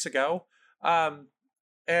 2 weeks ago. And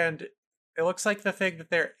it looks like the thing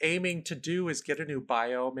that they're aiming to do is get a new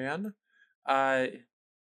biome in.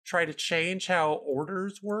 Try to change how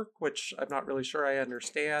orders work, which I'm not really sure I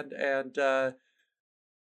understand. And I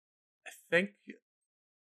think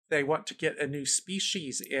they want to get a new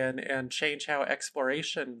species in and change how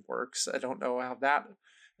exploration works. I don't know how that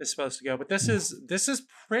is supposed to go, but this is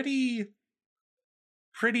pretty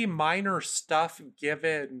minor stuff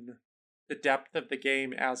given the depth of the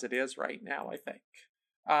game as it is right now, I think.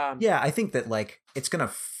 I think that like it's gonna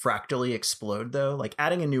fractally explode though. Like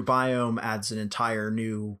adding a new biome adds an entire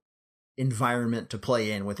new environment to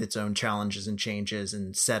play in with its own challenges and changes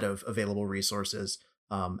and set of available resources.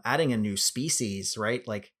 Adding a new species, right?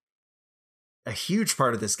 Like a huge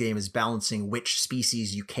part of this game is balancing which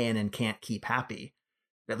species you can and can't keep happy.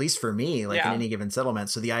 At least for me, like in any given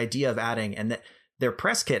settlement. So the idea of adding, and that their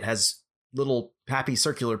press kit has little happy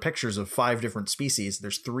circular pictures of 5 different species.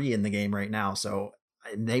 There's 3 in the game right now. So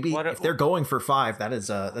maybe if they're going for 5,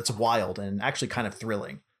 that's wild and actually kind of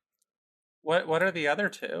thrilling. What are the other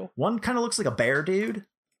 2? One kind of looks like a bear dude.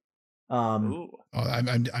 I'm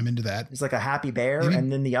into that. He's like a happy bear,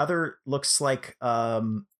 and then the other looks like a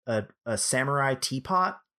samurai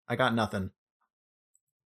teapot. I got nothing.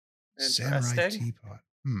 Samurai teapot.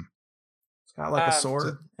 It's got like a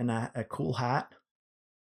sword and a cool hat.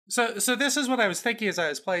 So this is what I was thinking as I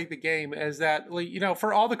was playing the game, is that, you know,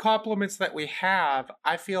 for all the compliments that we have,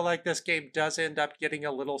 I feel like this game does end up getting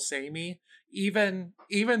a little samey, even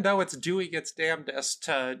though it's doing its damnedest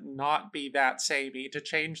to not be that samey, to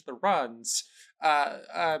change the runs,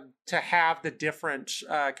 to have the different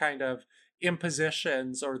kind of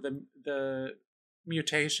impositions or the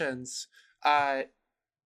mutations.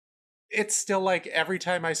 It's still like every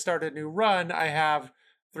time I start a new run, I have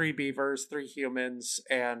 3 beavers, 3 humans,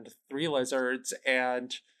 and 3 lizards,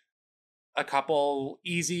 and a couple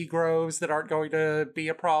easy groves that aren't going to be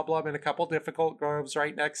a problem, and a couple difficult groves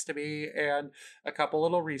right next to me, and a couple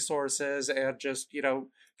little resources, and just, you know,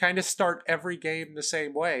 kind of start every game the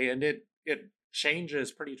same way. And it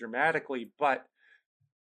changes pretty dramatically, but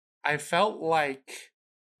I felt like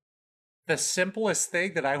the simplest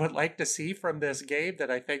thing that I would like to see from this game that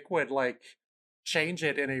I think would like change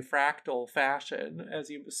it in a fractal fashion, as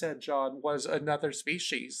you said, John, was another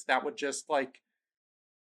species that would just like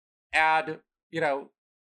add, you know,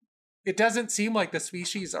 it doesn't seem like the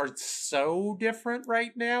species are so different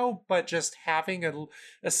right now, but just having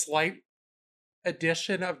a slight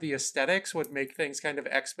addition of the aesthetics would make things kind of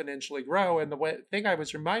exponentially grow. And the thing I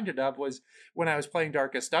was reminded of was when I was playing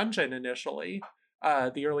Darkest Dungeon initially,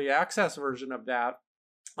 the early access version of that,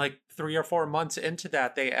 like 3 or 4 months into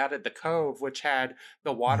that, they added the Cove, which had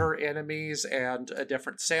the water enemies and a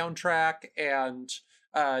different soundtrack and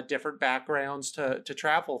different backgrounds to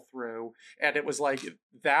travel through. And it was like,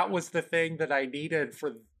 that was the thing that I needed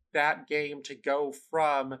for that game to go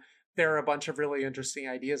from, there are a bunch of really interesting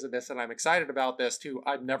ideas in this and I'm excited about this, to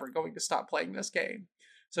I'm never going to stop playing this game.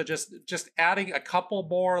 So just adding a couple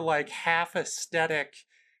more like half aesthetic,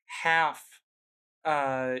 half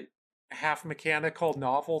mechanical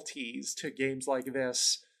novelties to games like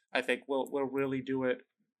this, I think will really do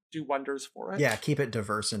wonders for it. Yeah, keep it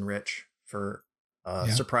diverse and rich for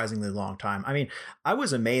surprisingly long time. I mean, I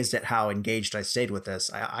was amazed at how engaged I stayed with this.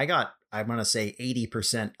 I got, I'm going to say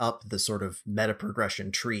 80% up the sort of meta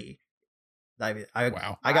progression tree.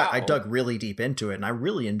 I dug really deep into it and I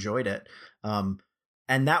really enjoyed it.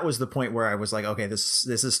 And that was the point where I was like, okay, this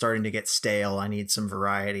is starting to get stale. I need some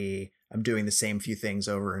variety. I'm doing the same few things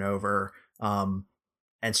over and over.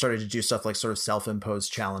 And started to do stuff like sort of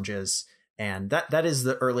self-imposed challenges. And that is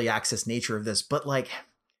the early access nature of this. But like,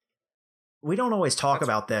 we don't always talk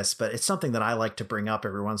about this, but it's something that I like to bring up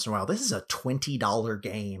every once in a while. This is a $20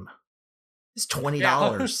 game. It's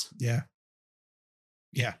 $20. Yeah.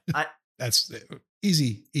 Yeah. That's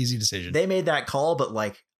easy decision. They made that call, but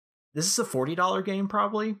like, this is a $40 game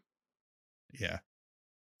probably. Yeah.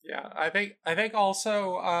 Yeah. I think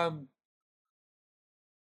also, I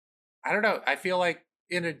don't know. I feel like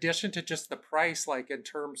in addition to just the price, like in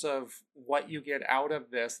terms of what you get out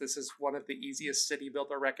of this is one of the easiest city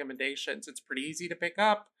builder recommendations. It's pretty easy to pick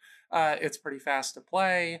up. It's pretty fast to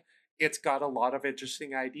play. It's got a lot of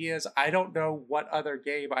interesting ideas. I don't know what other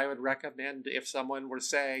game I would recommend if someone were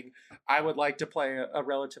saying, I would like to play a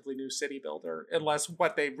relatively new city builder, unless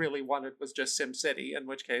what they really wanted was just SimCity, in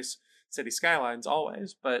which case City Skylines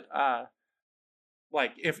always. But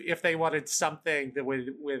like if they wanted something that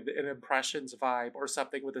with an impressions vibe or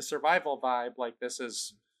something with a survival vibe, like this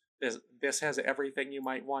has everything you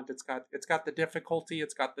might want. It's got the difficulty,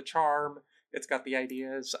 it's got the charm, it's got the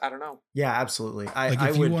ideas. I don't know. Yeah, absolutely.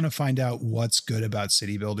 If you want to find out what's good about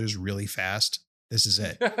city builders really fast, this is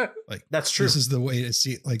it. Like that's true. This is the way to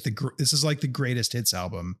see. Like this is like the greatest hits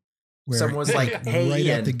album, where someone was like, "Hey, right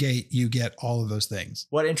Ian, at the gate, you get all of those things."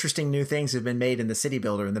 What interesting new things have been made in the city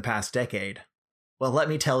builder in the past decade? Well, let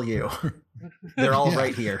me tell you, they're all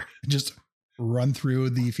right here. Just run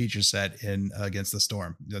through the feature set in Against the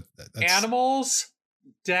Storm. That's animals,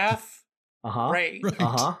 death, rain.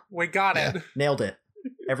 Right. We got it. Nailed it.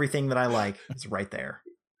 Everything that I like is right there.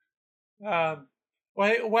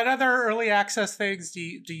 What other early access things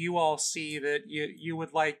do you all see that you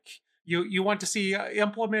would like you want to see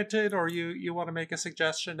implemented, or you want to make a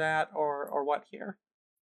suggestion at, or what here?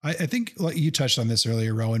 I think like you touched on this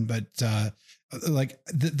earlier, Rowan, but like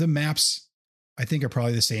the maps, I think are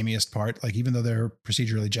probably the samiest part. Like even though they're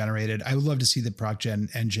procedurally generated, I would love to see the proc gen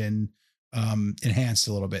engine enhanced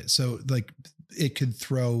a little bit. So like it could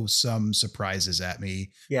throw some surprises at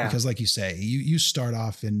me. Yeah. Because like you say, you start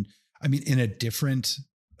off in a different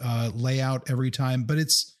layout every time, but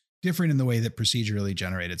it's different in the way that procedurally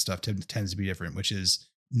generated stuff tends to be different, which is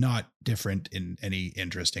not different in any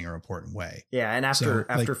interesting or important way. Yeah. And after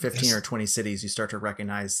 15 or 20 cities, you start to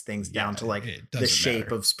recognize things down to like the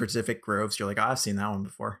shape of specific groves. You're like, oh, I've seen that one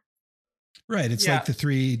before. Right. It's like the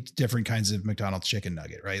 3 different kinds of McDonald's chicken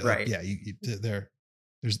nugget, right? Like, right. Yeah.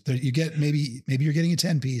 You get, maybe you're getting a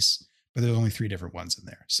 10 piece, but there's only 3 different ones in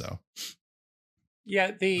there. So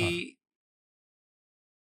yeah,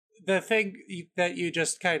 the thing that you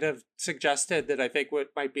just kind of suggested that I think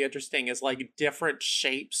might be interesting is like different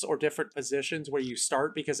shapes or different positions where you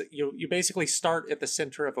start, because you basically start at the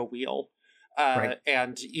center of a wheel. Right.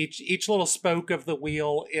 And each little spoke of the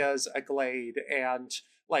wheel is a glade, and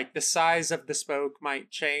like the size of the spoke might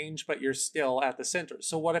change, but you're still at the center.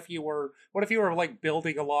 So what if you were like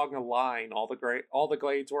building along a line? All the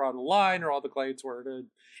glades were on a line, or all the glades were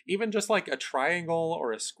even just like a triangle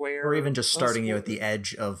or a square, or even just starting you at the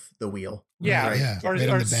edge of the wheel. Yeah, right. Yeah, right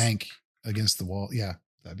on the bank against the wall. Yeah,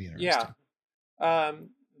 that'd be interesting. Yeah,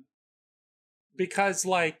 because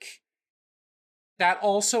like that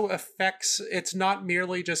also affects, it's not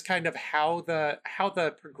merely just kind of how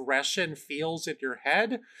the progression feels in your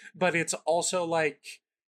head, but it's also like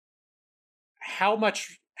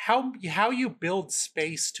how you build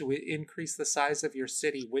space to increase the size of your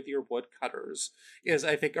city with your woodcutters is,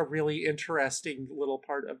 I think, a really interesting little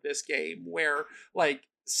part of this game, where like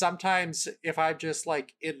sometimes if I'm just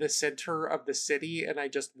like in the center of the city and I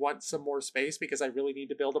just want some more space because I really need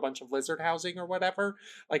to build a bunch of lizard housing or whatever,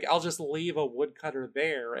 like I'll just leave a woodcutter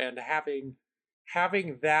there, and having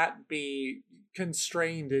that be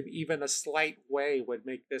constrained in even a slight way would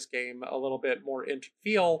make this game a little bit more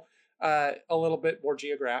feel a little bit more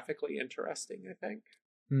geographically interesting, I think.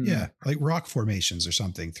 Yeah, like rock formations or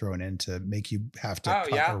something thrown in to make you have to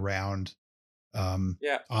cut around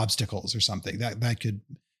obstacles or something that could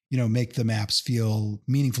make the maps feel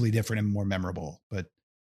meaningfully different and more memorable. But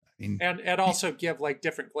I mean, and also give like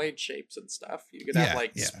different glade shapes and stuff. You could have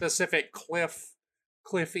specific cliff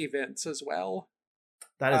events as well.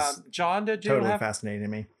 That is John, did you totally fascinating to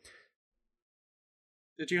me.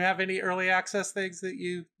 Did you have any early access things that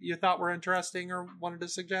you thought were interesting or wanted to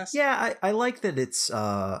suggest? Yeah, I like that it's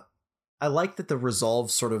I like that the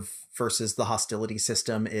resolve sort of versus the hostility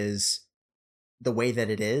system is the way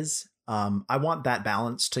that it is. I want that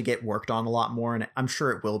balance to get worked on a lot more, and I'm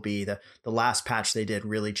sure it will be. The last patch they did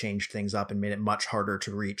really changed things up and made it much harder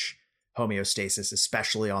to reach homeostasis,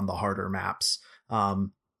 especially on the harder maps.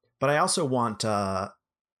 But I also want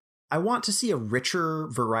I want to see a richer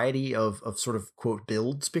variety of sort of quote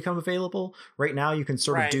builds become available. Right now, you can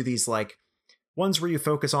sort of do these like ones where you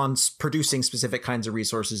focus on producing specific kinds of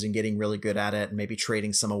resources and getting really good at it, and maybe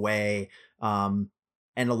trading some away.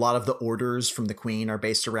 And a lot of the orders from the queen are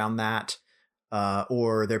based around that,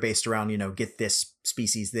 or they're based around, you know, get this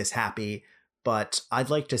species this happy. But I'd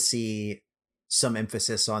like to see some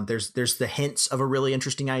emphasis on there's the hints of a really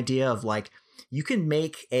interesting idea of like you can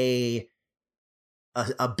make a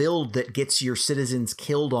build that gets your citizens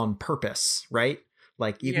killed on purpose, right?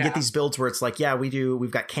 Like you can get these builds where it's like, yeah,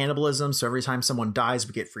 we've got cannibalism. So every time someone dies,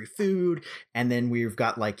 we get free food. And then we've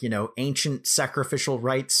got like, you know, ancient sacrificial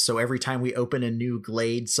rites. So every time we open a new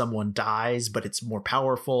glade, someone dies, but it's more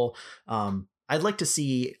powerful. I'd like to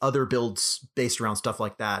see other builds based around stuff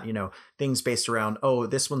like that. You know, things based around, oh,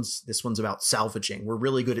 this one's about salvaging. We're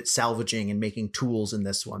really good at salvaging and making tools in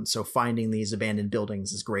this one. So finding these abandoned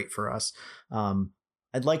buildings is great for us.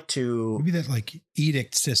 I'd like to maybe that like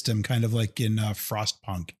edict system, kind of like in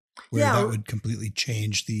Frostpunk, where that would completely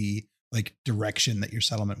change the like direction that your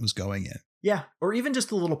settlement was going in. Yeah. Or even just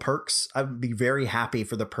the little perks. I would be very happy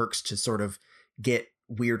for the perks to sort of get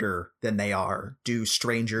weirder than they are, do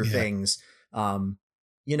stranger things. You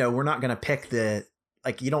know, we're not going to pick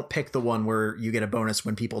you don't pick the one where you get a bonus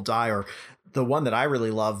when people die, or the one that I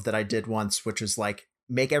really love that I did once, which is like,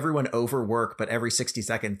 make everyone overwork, but every 60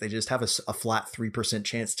 seconds, they just have a flat 3%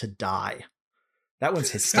 chance to die. That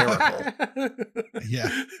one's hysterical.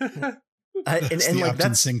 Yeah. And like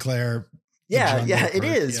that's Sinclair. Yeah, it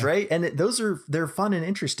is. Right. And they're fun and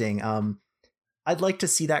interesting. I'd like to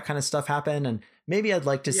see that kind of stuff happen. And maybe I'd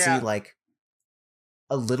like to see like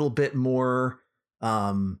a little bit more,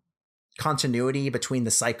 continuity between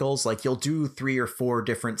the cycles. Like you'll do 3 or 4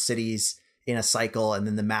 different cities in a cycle, and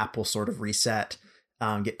then the map will sort of reset.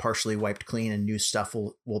 Get partially wiped clean, and new stuff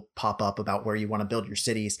will pop up about where you want to build your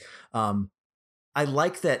cities. I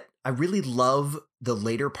like that. I really love the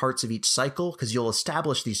later parts of each cycle because you'll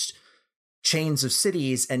establish these chains of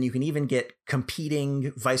cities, and you can even get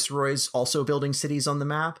competing viceroys also building cities on the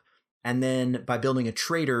map. And then by building a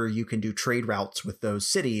trader, you can do trade routes with those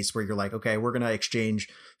cities where you're like, okay, we're going to exchange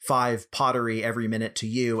 5 pottery every minute to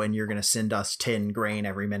you, and you're going to send us 10 grain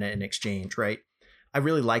every minute in exchange, right? I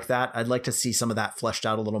really like that. I'd like to see some of that fleshed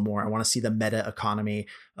out a little more. I want to see the meta economy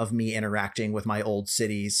of me interacting with my old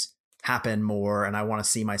cities happen more. And I want to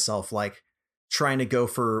see myself like trying to go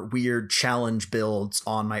for weird challenge builds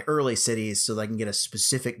on my early cities so that I can get a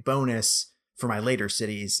specific bonus for my later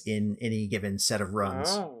cities in any given set of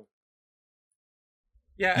runs. Oh.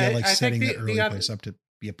 Yeah, like I setting think the early place up to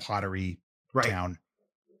be a pottery town.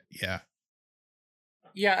 Yeah.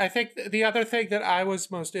 Yeah, I think the other thing that I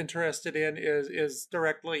was most interested in is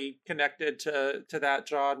directly connected to that,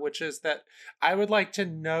 John, which is that I would like to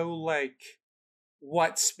know like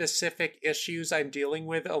what specific issues I'm dealing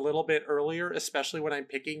with a little bit earlier, especially when I'm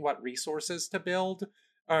picking what resources to build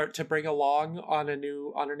or to bring along on a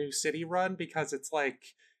new city run, because it's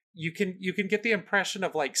like you can get the impression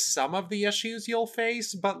of like some of the issues you'll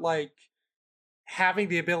face, but like having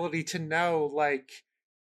the ability to know like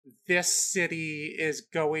this city is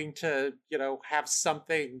going to, you know, have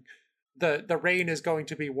something, the rain is going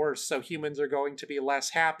to be worse, so humans are going to be less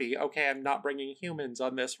happy. Okay, I'm not bringing humans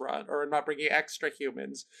on this run, or I'm not bringing extra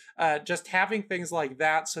humans. Just having things like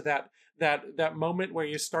that, so that moment where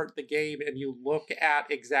you start the game and you look at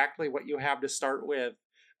exactly what you have to start with,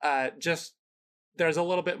 just there's a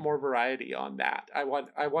little bit more variety on that. I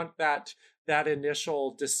want that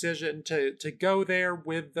initial decision to go there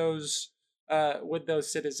with those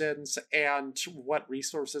citizens and what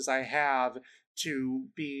resources I have to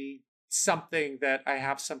be something that I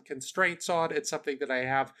have some constraints on. It's something that I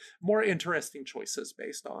have more interesting choices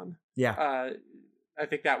based on. Yeah. I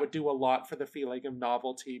think that would do a lot for the feeling of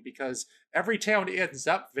novelty, because every town ends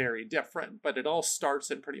up very different, but it all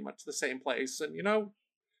starts in pretty much the same place. And, you know,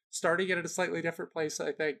 starting it at a slightly different place,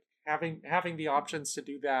 I think having the options to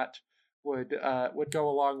do that would go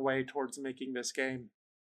a long way towards making this game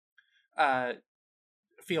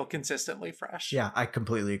feel consistently fresh. Yeah, I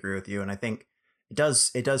completely agree with you. And I think it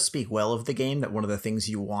does speak well of the game that one of the things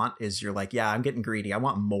you want is you're like, yeah, I'm getting greedy. I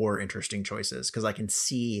want more interesting choices, because I can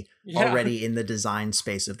see already in the design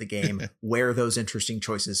space of the game where those interesting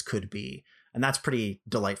choices could be. And that's pretty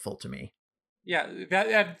delightful to me. Yeah,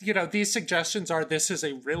 that, you know, these suggestions are, this is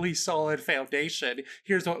a really solid foundation.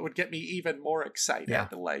 Here's what would get me even more excited. Yeah.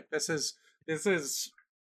 Like this is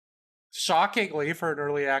shockingly for an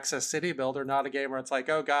early access city builder, not a game where it's like,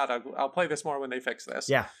 oh god, I'll play this more when they fix this.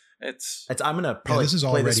 Yeah, it's I'm gonna probably this is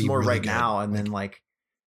play this already more really right good. now, and then like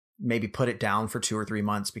maybe put it down for 2 or 3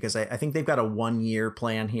 months, because I think they've got a 1-year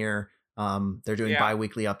plan here. They're doing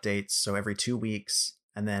bi-weekly updates, so every 2 weeks,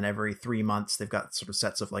 and then every 3 months they've got sort of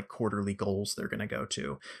sets of like quarterly goals they're going to go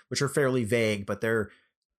to, which are fairly vague, but they're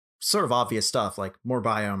sort of obvious stuff, like more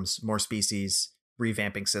biomes, more species,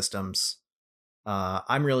 revamping systems.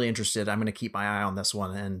 I'm really interested. I'm going to keep my eye on this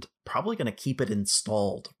one, and probably going to keep it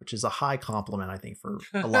installed, which is a high compliment, I think, for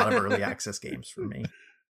a lot of early access games for me.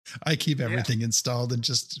 I keep everything installed and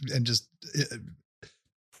just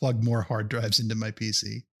plug more hard drives into my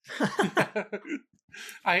PC.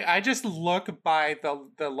 I just look by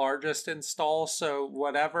the largest install, so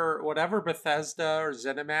whatever Bethesda or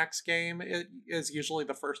ZeniMax game is usually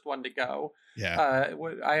the first one to go. Yeah.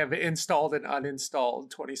 I have installed and uninstalled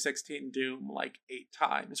 2016 Doom like 8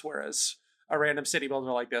 times, whereas a random city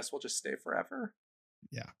builder like this will just stay forever.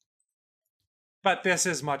 Yeah. But this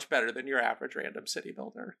is much better than your average random city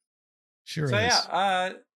builder. Sure so is.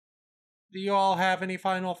 Yeah, do you all have any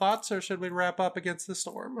final thoughts, or should we wrap up Against the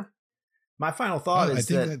Storm? My final thought is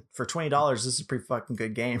that for $20, this is a pretty fucking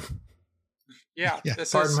good game. Yeah.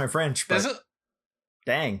 Pardon my French, but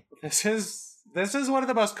dang. This is one of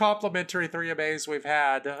the most complimentary 3MAs we've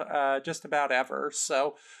had just about ever.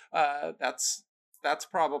 So that's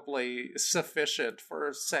probably sufficient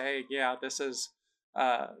for saying, yeah, this is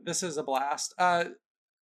a blast.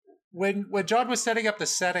 When John was setting up the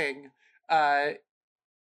setting,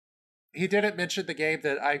 he didn't mention the game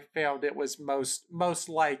that I found it was most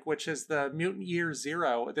like, which is the Mutant Year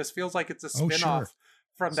Zero. This feels like it's a spin-off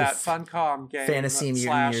from that Funcom game. Fantasy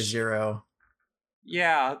Mutant Year Zero.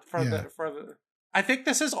 Yeah, I think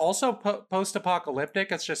this is also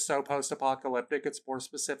post-apocalyptic. It's just so post-apocalyptic, it's more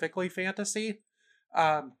specifically fantasy.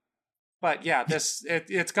 But yeah,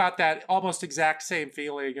 it's got that almost exact same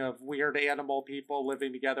feeling of weird animal people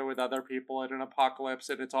living together with other people in an apocalypse,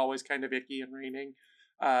 and it's always kind of icky and raining.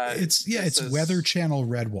 It's Weather Channel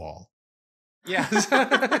Redwall. Yes.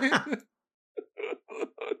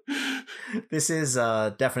 This is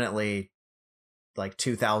definitely like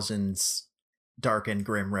 2000s dark and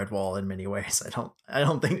grim Redwall in many ways. I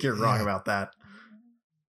don't think you're wrong about that.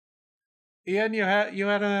 Ian, you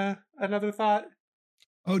had another thought?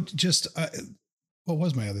 Oh, just what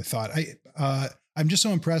was my other thought? I'm just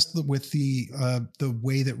so impressed with the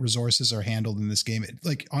way that resources are handled in this game.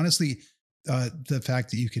 Like honestly, the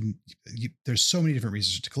fact that there's so many different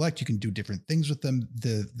resources to collect. You can do different things with them.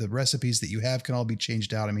 The recipes that you have can all be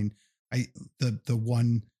changed out. I mean, the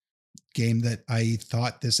one game that I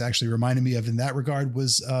thought this actually reminded me of in that regard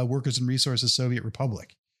was Workers and Resources Soviet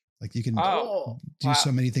Republic. Like you can do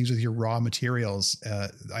so many things with your raw materials.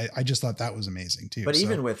 I just thought that was amazing too. But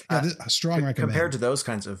even with a strong recommend compared to those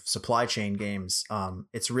kinds of supply chain games,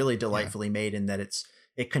 it's really delightfully made in that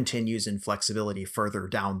it continues in flexibility further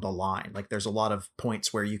down the line. Like there's a lot of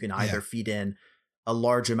points where you can either feed in a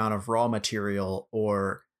large amount of raw material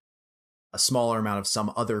or a smaller amount of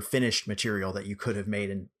some other finished material that you could have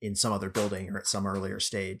made in some other building or at some earlier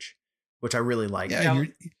stage, which I really like. Yeah,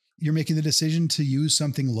 you're making the decision to use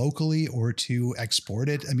something locally or to export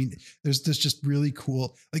it. I mean, there's just really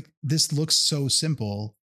cool, like this looks so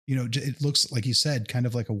simple, it looks like you said, kind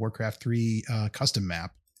of like a Warcraft 3 custom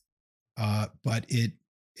map. But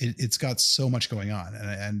it's got so much going on,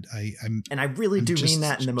 and I really do mean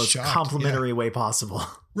that in the most complimentary way possible.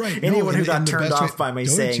 Right. Anyone who got turned off by me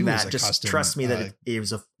saying that, just trust me that it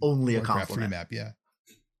was only a compliment. Map,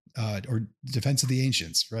 or Defense of the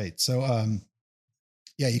Ancients, right? So,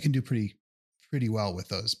 you can do pretty well with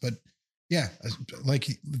those. But yeah, like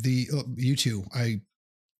you two, I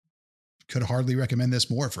could hardly recommend this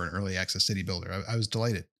more for an early access city builder. I was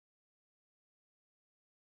delighted.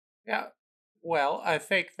 Yeah. Well, I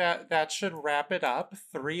think that should wrap it up.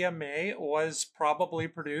 3MA was probably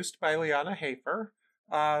produced by Liana Hafer.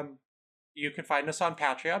 You can find us on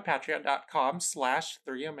Patreon,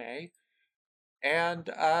 patreon.com/3MA.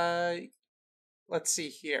 And let's see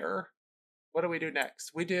here. What do we do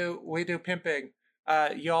next? We do pimping.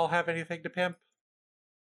 Y'all have anything to pimp?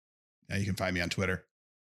 Yeah, you can find me on Twitter.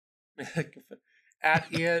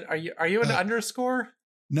 At Ian, are you an underscore?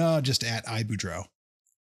 No, just at Ian Boudreau.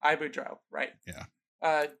 Ian Boudreau, right? Yeah.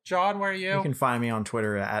 John, where are you? You can find me on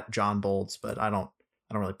Twitter at John Bolts, but I don't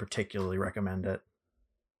really particularly recommend it.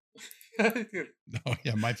 No,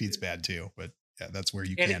 yeah, my feed's bad too, but yeah, that's where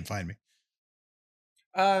you can find me.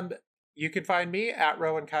 You can find me at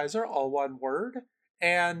Rowan Kaiser, all one word,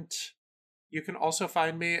 and you can also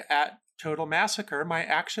find me at Total Massacre, my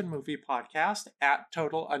action movie podcast, at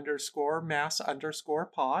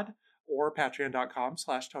total_mass_pod, or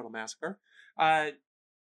patreon.com/Total Massacre.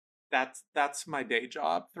 That's my day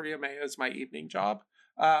job. 3MA is my evening job.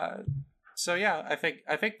 So yeah, I think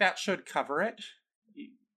that should cover it.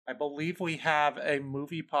 I believe we have a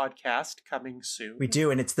movie podcast coming soon. We do,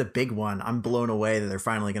 and it's the big one. I'm blown away that they're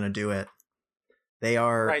finally going to do it. They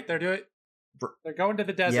are right. They're They're going to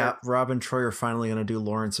the desert. Yeah, Rob and Troy are finally going to do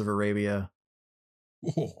Lawrence of Arabia,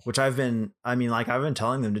 which I've been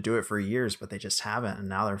telling them to do it for years, but they just haven't. And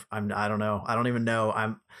now I don't know. I don't even know.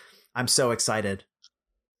 I'm so excited.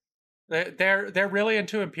 They're really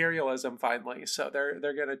into imperialism finally, so they're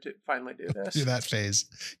gonna finally do this. Do that phase,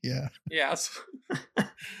 yeah. Yes.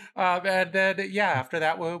 And then after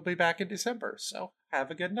that we'll be back in December. So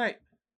have a good night.